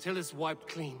 Until it's wiped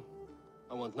clean,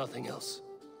 I want nothing else.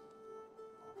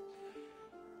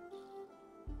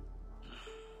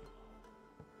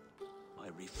 I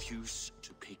refuse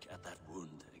to pick at that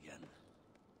wound again.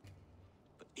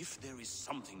 But if there is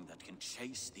something that can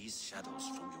chase these shadows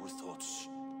from your thoughts...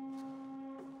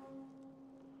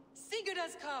 Sigurd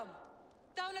has come!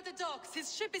 Down at the docks,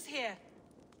 his ship is here!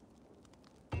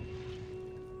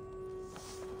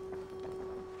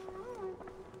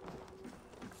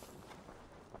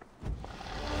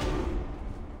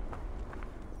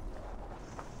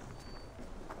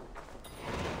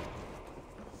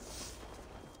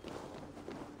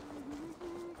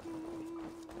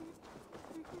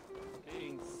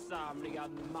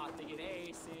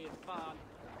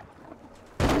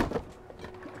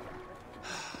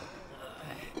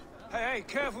 Hey,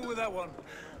 careful with that one.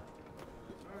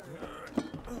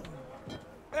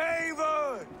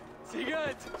 Eivor!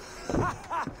 Sigurd!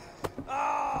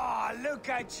 Ah, look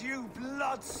at you,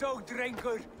 blood-soaked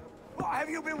drinkard. What have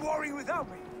you been worrying without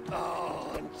me?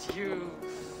 Oh, and you,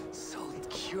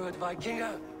 salt-cured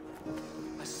Vikinger.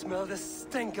 I smell the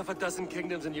stink of a dozen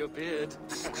kingdoms in your beard.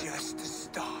 It's just the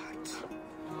start.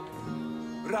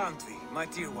 Randvi, my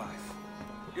dear wife,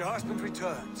 your husband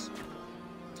returns.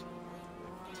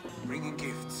 Bringing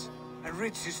gifts and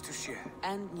riches to share.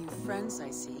 And new friends,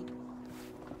 I see.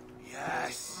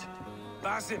 Yes.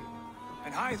 Basim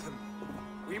and Hytham.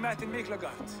 We met in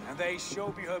Miklagard, and they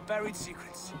showed me her buried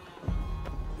secrets.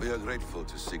 We are grateful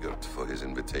to Sigurd for his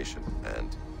invitation,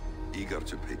 and eager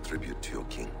to pay tribute to your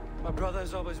king. My brother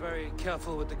is always very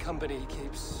careful with the company he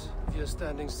keeps, if you're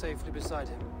standing safely beside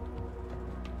him.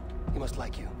 He must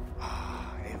like you.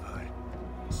 Ah, Eivor.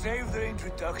 Save the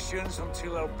introductions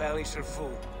until our bellies are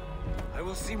full. I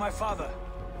will see my father.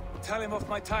 Tell him of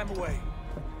my time away.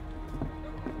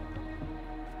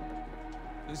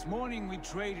 This morning we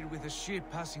traded with a ship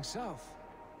passing south.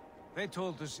 They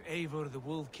told us Eivor the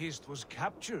Wolf-Kissed was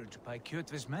captured by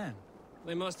Kjotve's men.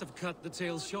 They must have cut the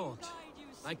tale short.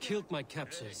 I killed my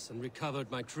captors and recovered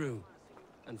my crew.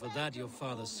 And for that your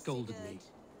father scolded me.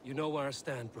 You know where I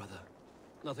stand, brother.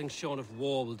 Nothing short of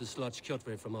war will dislodge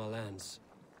Kjotve from our lands.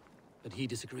 But he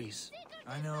disagrees.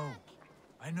 I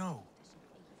know.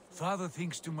 Father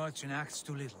thinks too much and acts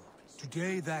too little.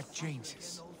 Today that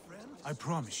changes. I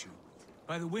promise you.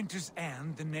 By the winter's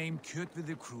end, the name Kjotve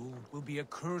the Cruel will be a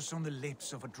curse on the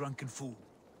lips of a drunken fool.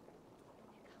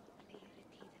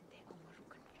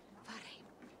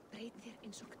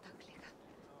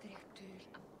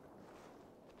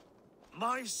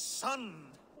 My son!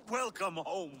 Welcome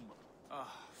home!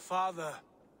 Father.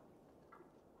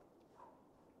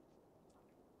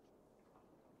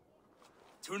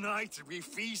 Tonight we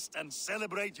feast and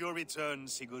celebrate your return,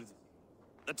 Sigurd.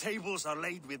 The tables are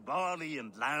laid with barley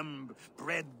and lamb,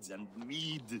 bread and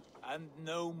mead. And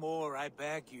no more, I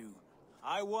beg you.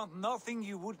 I want nothing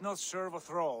you would not serve a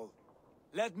thrall.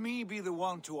 Let me be the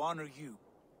one to honor you.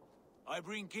 I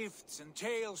bring gifts and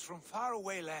tales from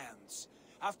faraway lands.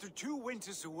 After 2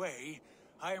 winters away,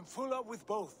 I am full up with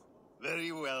both.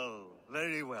 Very well,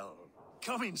 very well.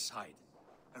 Come inside.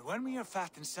 And when we are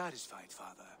fat and satisfied,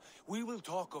 Father, we will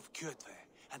talk of Kjotve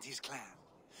and his clan,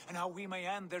 and how we may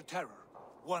end their terror,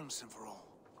 once and for all.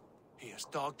 He has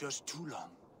dogged us too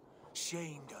long,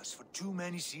 shamed us for too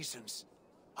many seasons.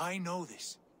 I know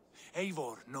this.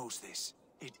 Eivor knows this.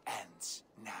 It ends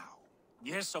now.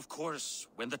 Yes, of course,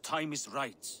 when the time is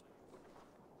right.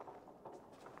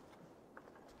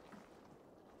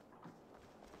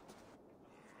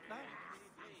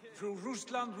 Through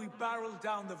Rusland we barreled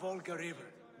down the Volga River,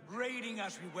 raiding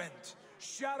as we went.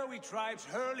 Shadowy tribes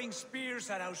hurling spears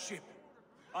at our ship.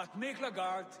 At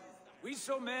Miklagard, we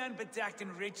saw men bedecked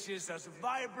in riches as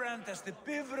vibrant as the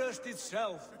Bifrost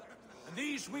itself. And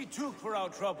these we took for our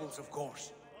troubles, of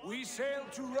course. We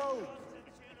sailed to Rome,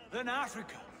 then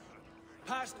Africa,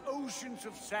 past oceans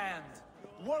of sand,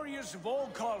 warriors of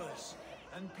all colors,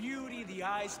 and beauty the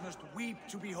eyes must weep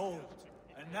to behold.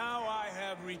 And now I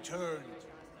have returned,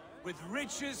 with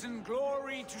riches and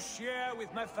glory to share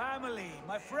with my family,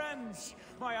 my friends,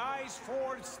 my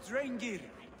eyes-forged Strengir.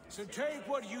 So take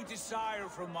what you desire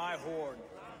from my horn.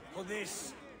 For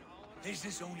this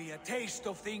is only a taste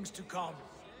of things to come.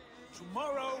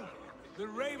 Tomorrow, the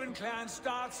Raven clan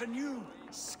starts anew.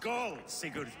 Skål,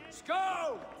 Sigurd.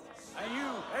 Skål! And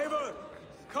you, Eivor,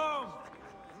 come.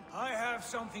 I have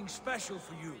something special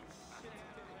for you.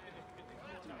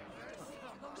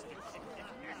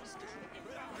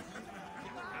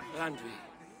 Randvi.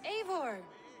 Eivor,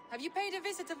 have you paid a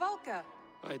visit to Valka?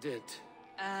 I did.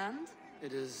 And?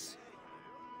 It is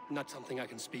not something I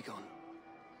can speak on,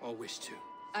 or wish to.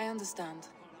 I understand.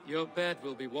 Your bed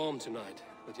will be warm tonight,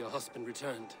 with your husband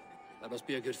returned. That must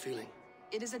be a good feeling.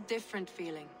 It is a different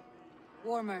feeling.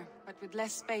 Warmer, but with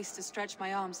less space to stretch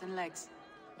my arms and legs.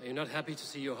 Are you not happy to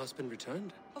see your husband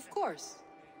returned? Of course.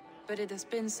 But it has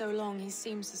been so long he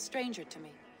seems a stranger to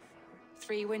me.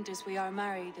 3 winters we are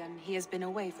married, and he has been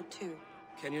away for 2.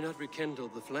 Can you not rekindle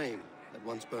the flame that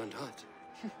once burned hot?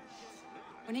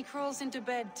 When he crawls into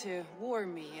bed to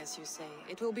warm me, as you say,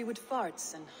 it will be with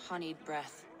farts and honeyed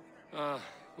breath. Ah,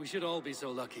 we should all be so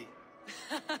lucky.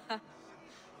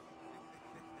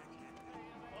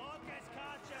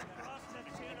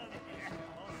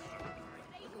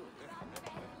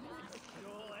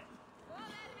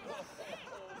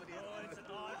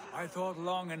 I thought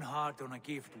long and hard on a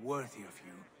gift worthy of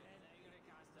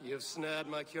you. You've snared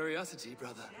my curiosity,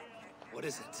 brother. What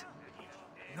is it?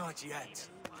 Not yet.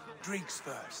 Drinks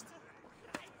first.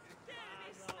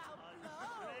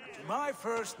 To my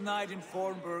first night in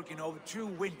Fornburg in over 2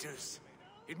 winters.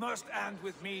 It must end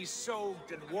with me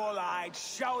soaked and wall-eyed,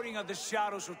 shouting at the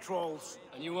shadows of trolls.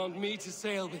 And you want me to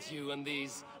sail with you on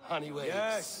these honey waves?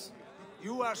 Yes.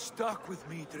 You are stuck with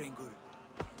me, Drengur.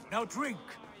 Now drink.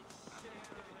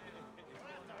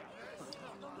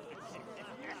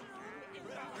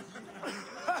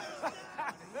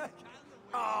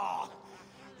 Ah,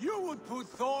 you would put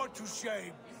Thor to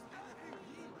shame.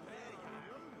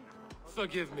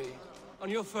 Forgive me. On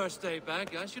your first day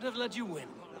back, I should have let you win.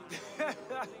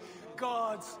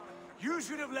 Gods, you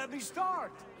should have let me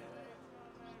start.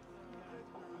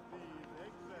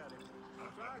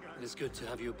 It is good to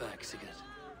have you back, Sigurd.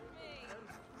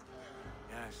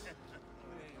 Yes.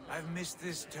 I've missed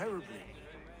this terribly.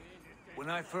 When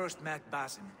I first met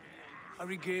Basin, I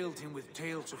regaled him with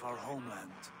tales of our homeland.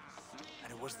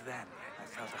 And it was then I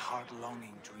felt a heart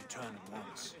longing to return at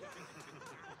once.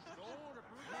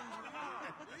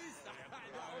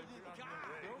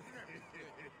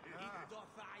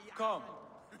 Come.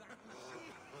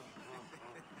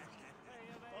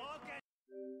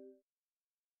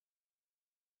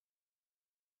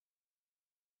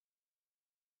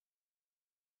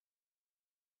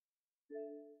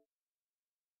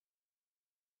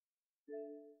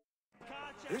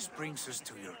 This brings us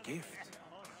to your gift.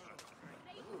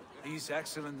 These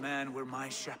excellent men were my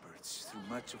shepherds through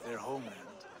much of their homeland.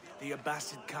 the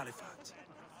Abbasid Caliphate.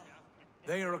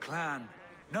 They are a clan,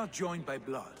 not joined by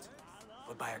blood,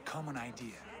 but by a common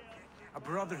idea. A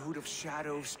brotherhood of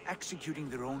shadows executing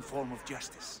their own form of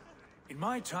justice. In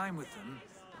my time with them,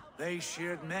 they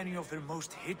shared many of their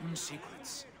most hidden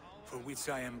secrets, for which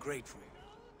I am grateful.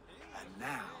 And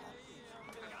now,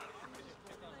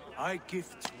 I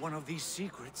gift one of these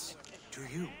secrets to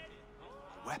you.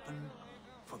 A weapon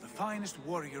for the finest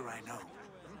warrior I know.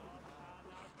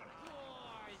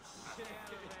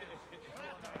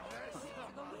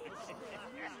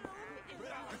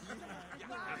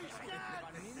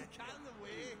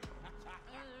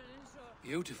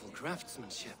 Beautiful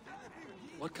craftsmanship.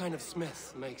 What kind of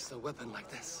smith makes a weapon like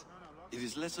this? It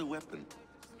is less a weapon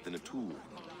than a tool.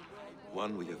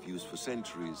 One we have used for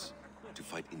centuries to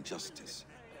fight injustice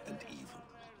and evil.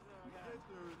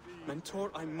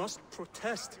 Mentor, I must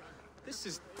protest. This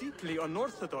is deeply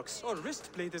unorthodox. Our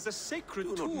wrist blade is a sacred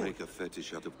tool. Do not make a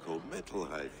fetish out of cold metal,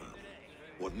 Eivor.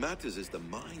 What matters is the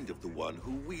mind of the one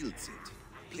who wields it.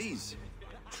 Please,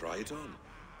 try it on.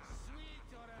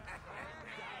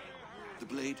 The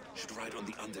blade should ride on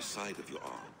the underside of your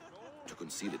arm, to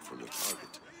conceal it from your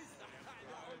target.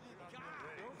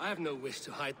 I have no wish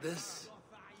to hide this,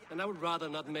 and I would rather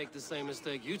not make the same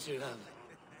mistake you two have.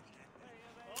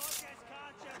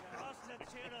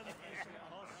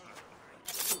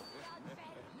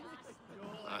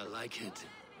 I like it.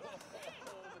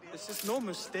 This is no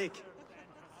mistake.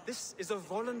 This is a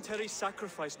voluntary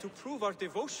sacrifice to prove our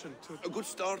devotion to... A good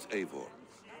start, Eivor.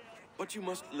 But you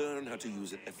must learn how to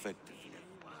use it effectively.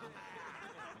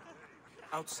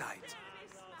 Outside.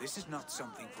 This is not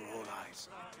something for all eyes.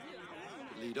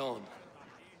 Lead on.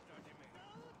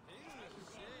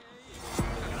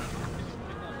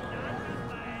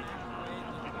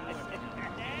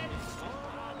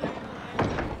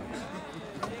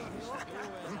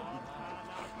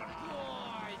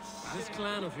 This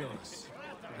clan of yours,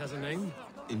 it has a name?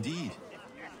 Indeed.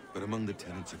 But among the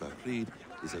tenets of our creed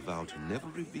is a vow to never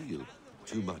reveal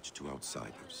too much to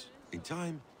outsiders. In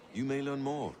time, you may learn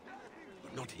more.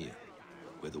 But not here,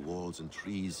 where the walls and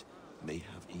trees may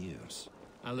have ears.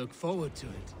 I look forward to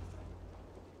it.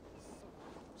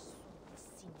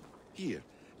 Here,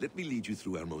 let me lead you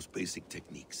through our most basic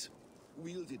techniques.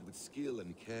 Wielded with skill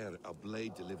and care, our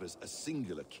blade delivers a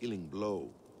singular killing blow.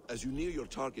 As you near your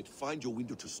target, find your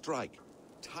window to strike.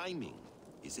 Timing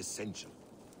is essential.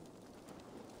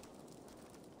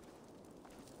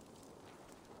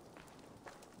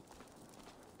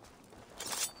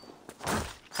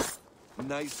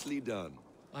 Nicely done.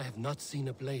 I have not seen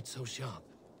a blade so sharp.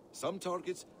 Some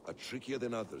targets are trickier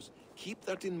than others. Keep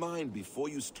that in mind before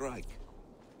you strike.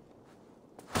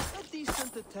 A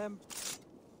decent attempt.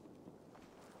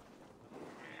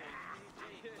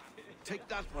 Take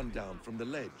that one down from the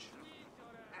ledge.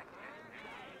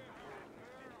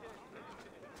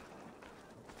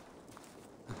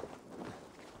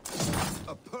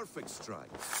 A perfect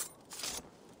strike.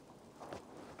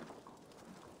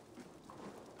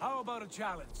 How about a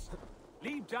challenge?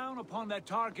 Leap down upon that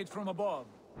target from above.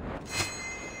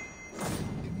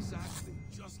 Exactly,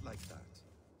 just like that.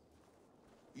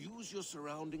 Use your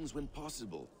surroundings when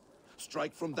possible.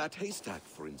 Strike from that haystack,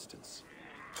 for instance.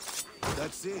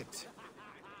 That's it.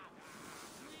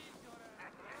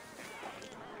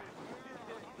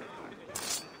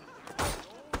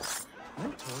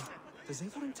 Mentor, does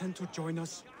Eivor intend to join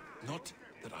us? Not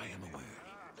that I am aware.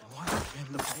 Then why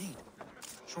again the blade?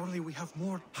 Surely we have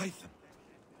more... Hide them.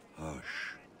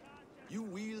 Hush. You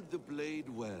wield the blade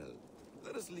well.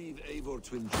 Let us leave Eivor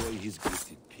to enjoy his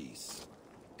gift in peace.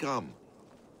 Come.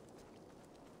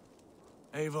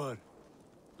 Eivor,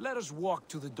 let us walk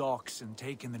to the docks and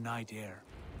take in the night air.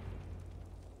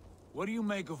 What do you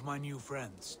make of my new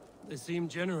friends? They seem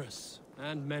generous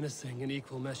and menacing in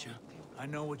equal measure. I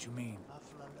know what you mean.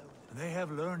 And they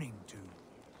have learning, too.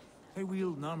 They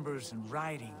wield numbers and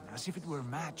writing as if it were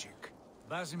magic.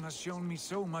 Basim has shown me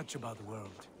so much about the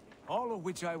world, all of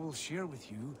which I will share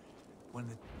with you when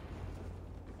the...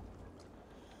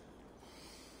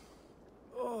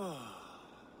 Oh,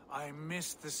 I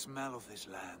miss the smell of this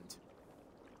land.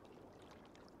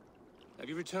 Have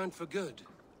you returned for good?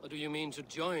 Or do you mean to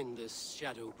join this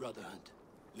Shadow Brotherhood?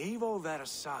 Leave all that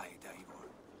aside, Eivor.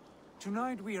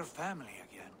 Tonight we are family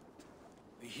again.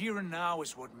 The here and now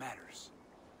is what matters.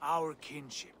 Our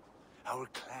kinship, our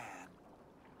clan,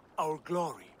 our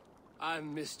glory. I've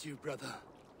missed you, brother.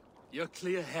 Your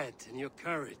clear head and your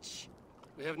courage.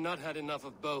 We have not had enough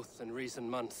of both in recent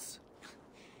months.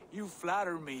 You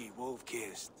flatter me,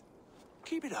 Wolf-Kissed.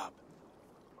 Keep it up.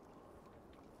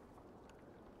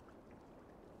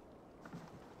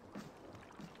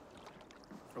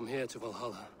 From here to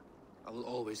Valhalla, will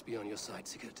always be on your side,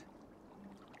 Sigurd.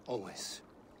 Always.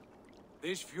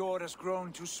 This fjord has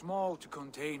grown too small to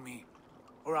contain me,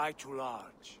 or I too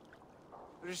large.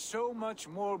 There is so much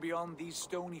more beyond these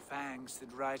stony fangs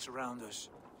that rise around us.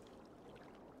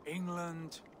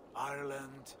 England,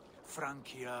 Ireland,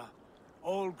 Francia,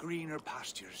 all greener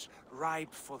pastures,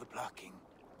 ripe for the plucking.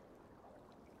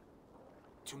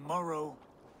 Tomorrow,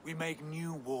 we make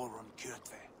new war on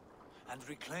Kjotve, and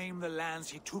reclaim the lands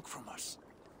he took from us.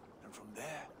 And from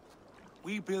there,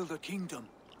 we build a kingdom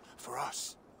for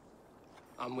us.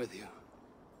 I'm with you.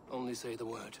 Only say the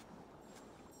word.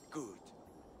 Good.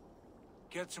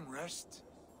 Get some rest,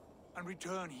 and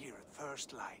return here at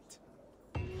first light.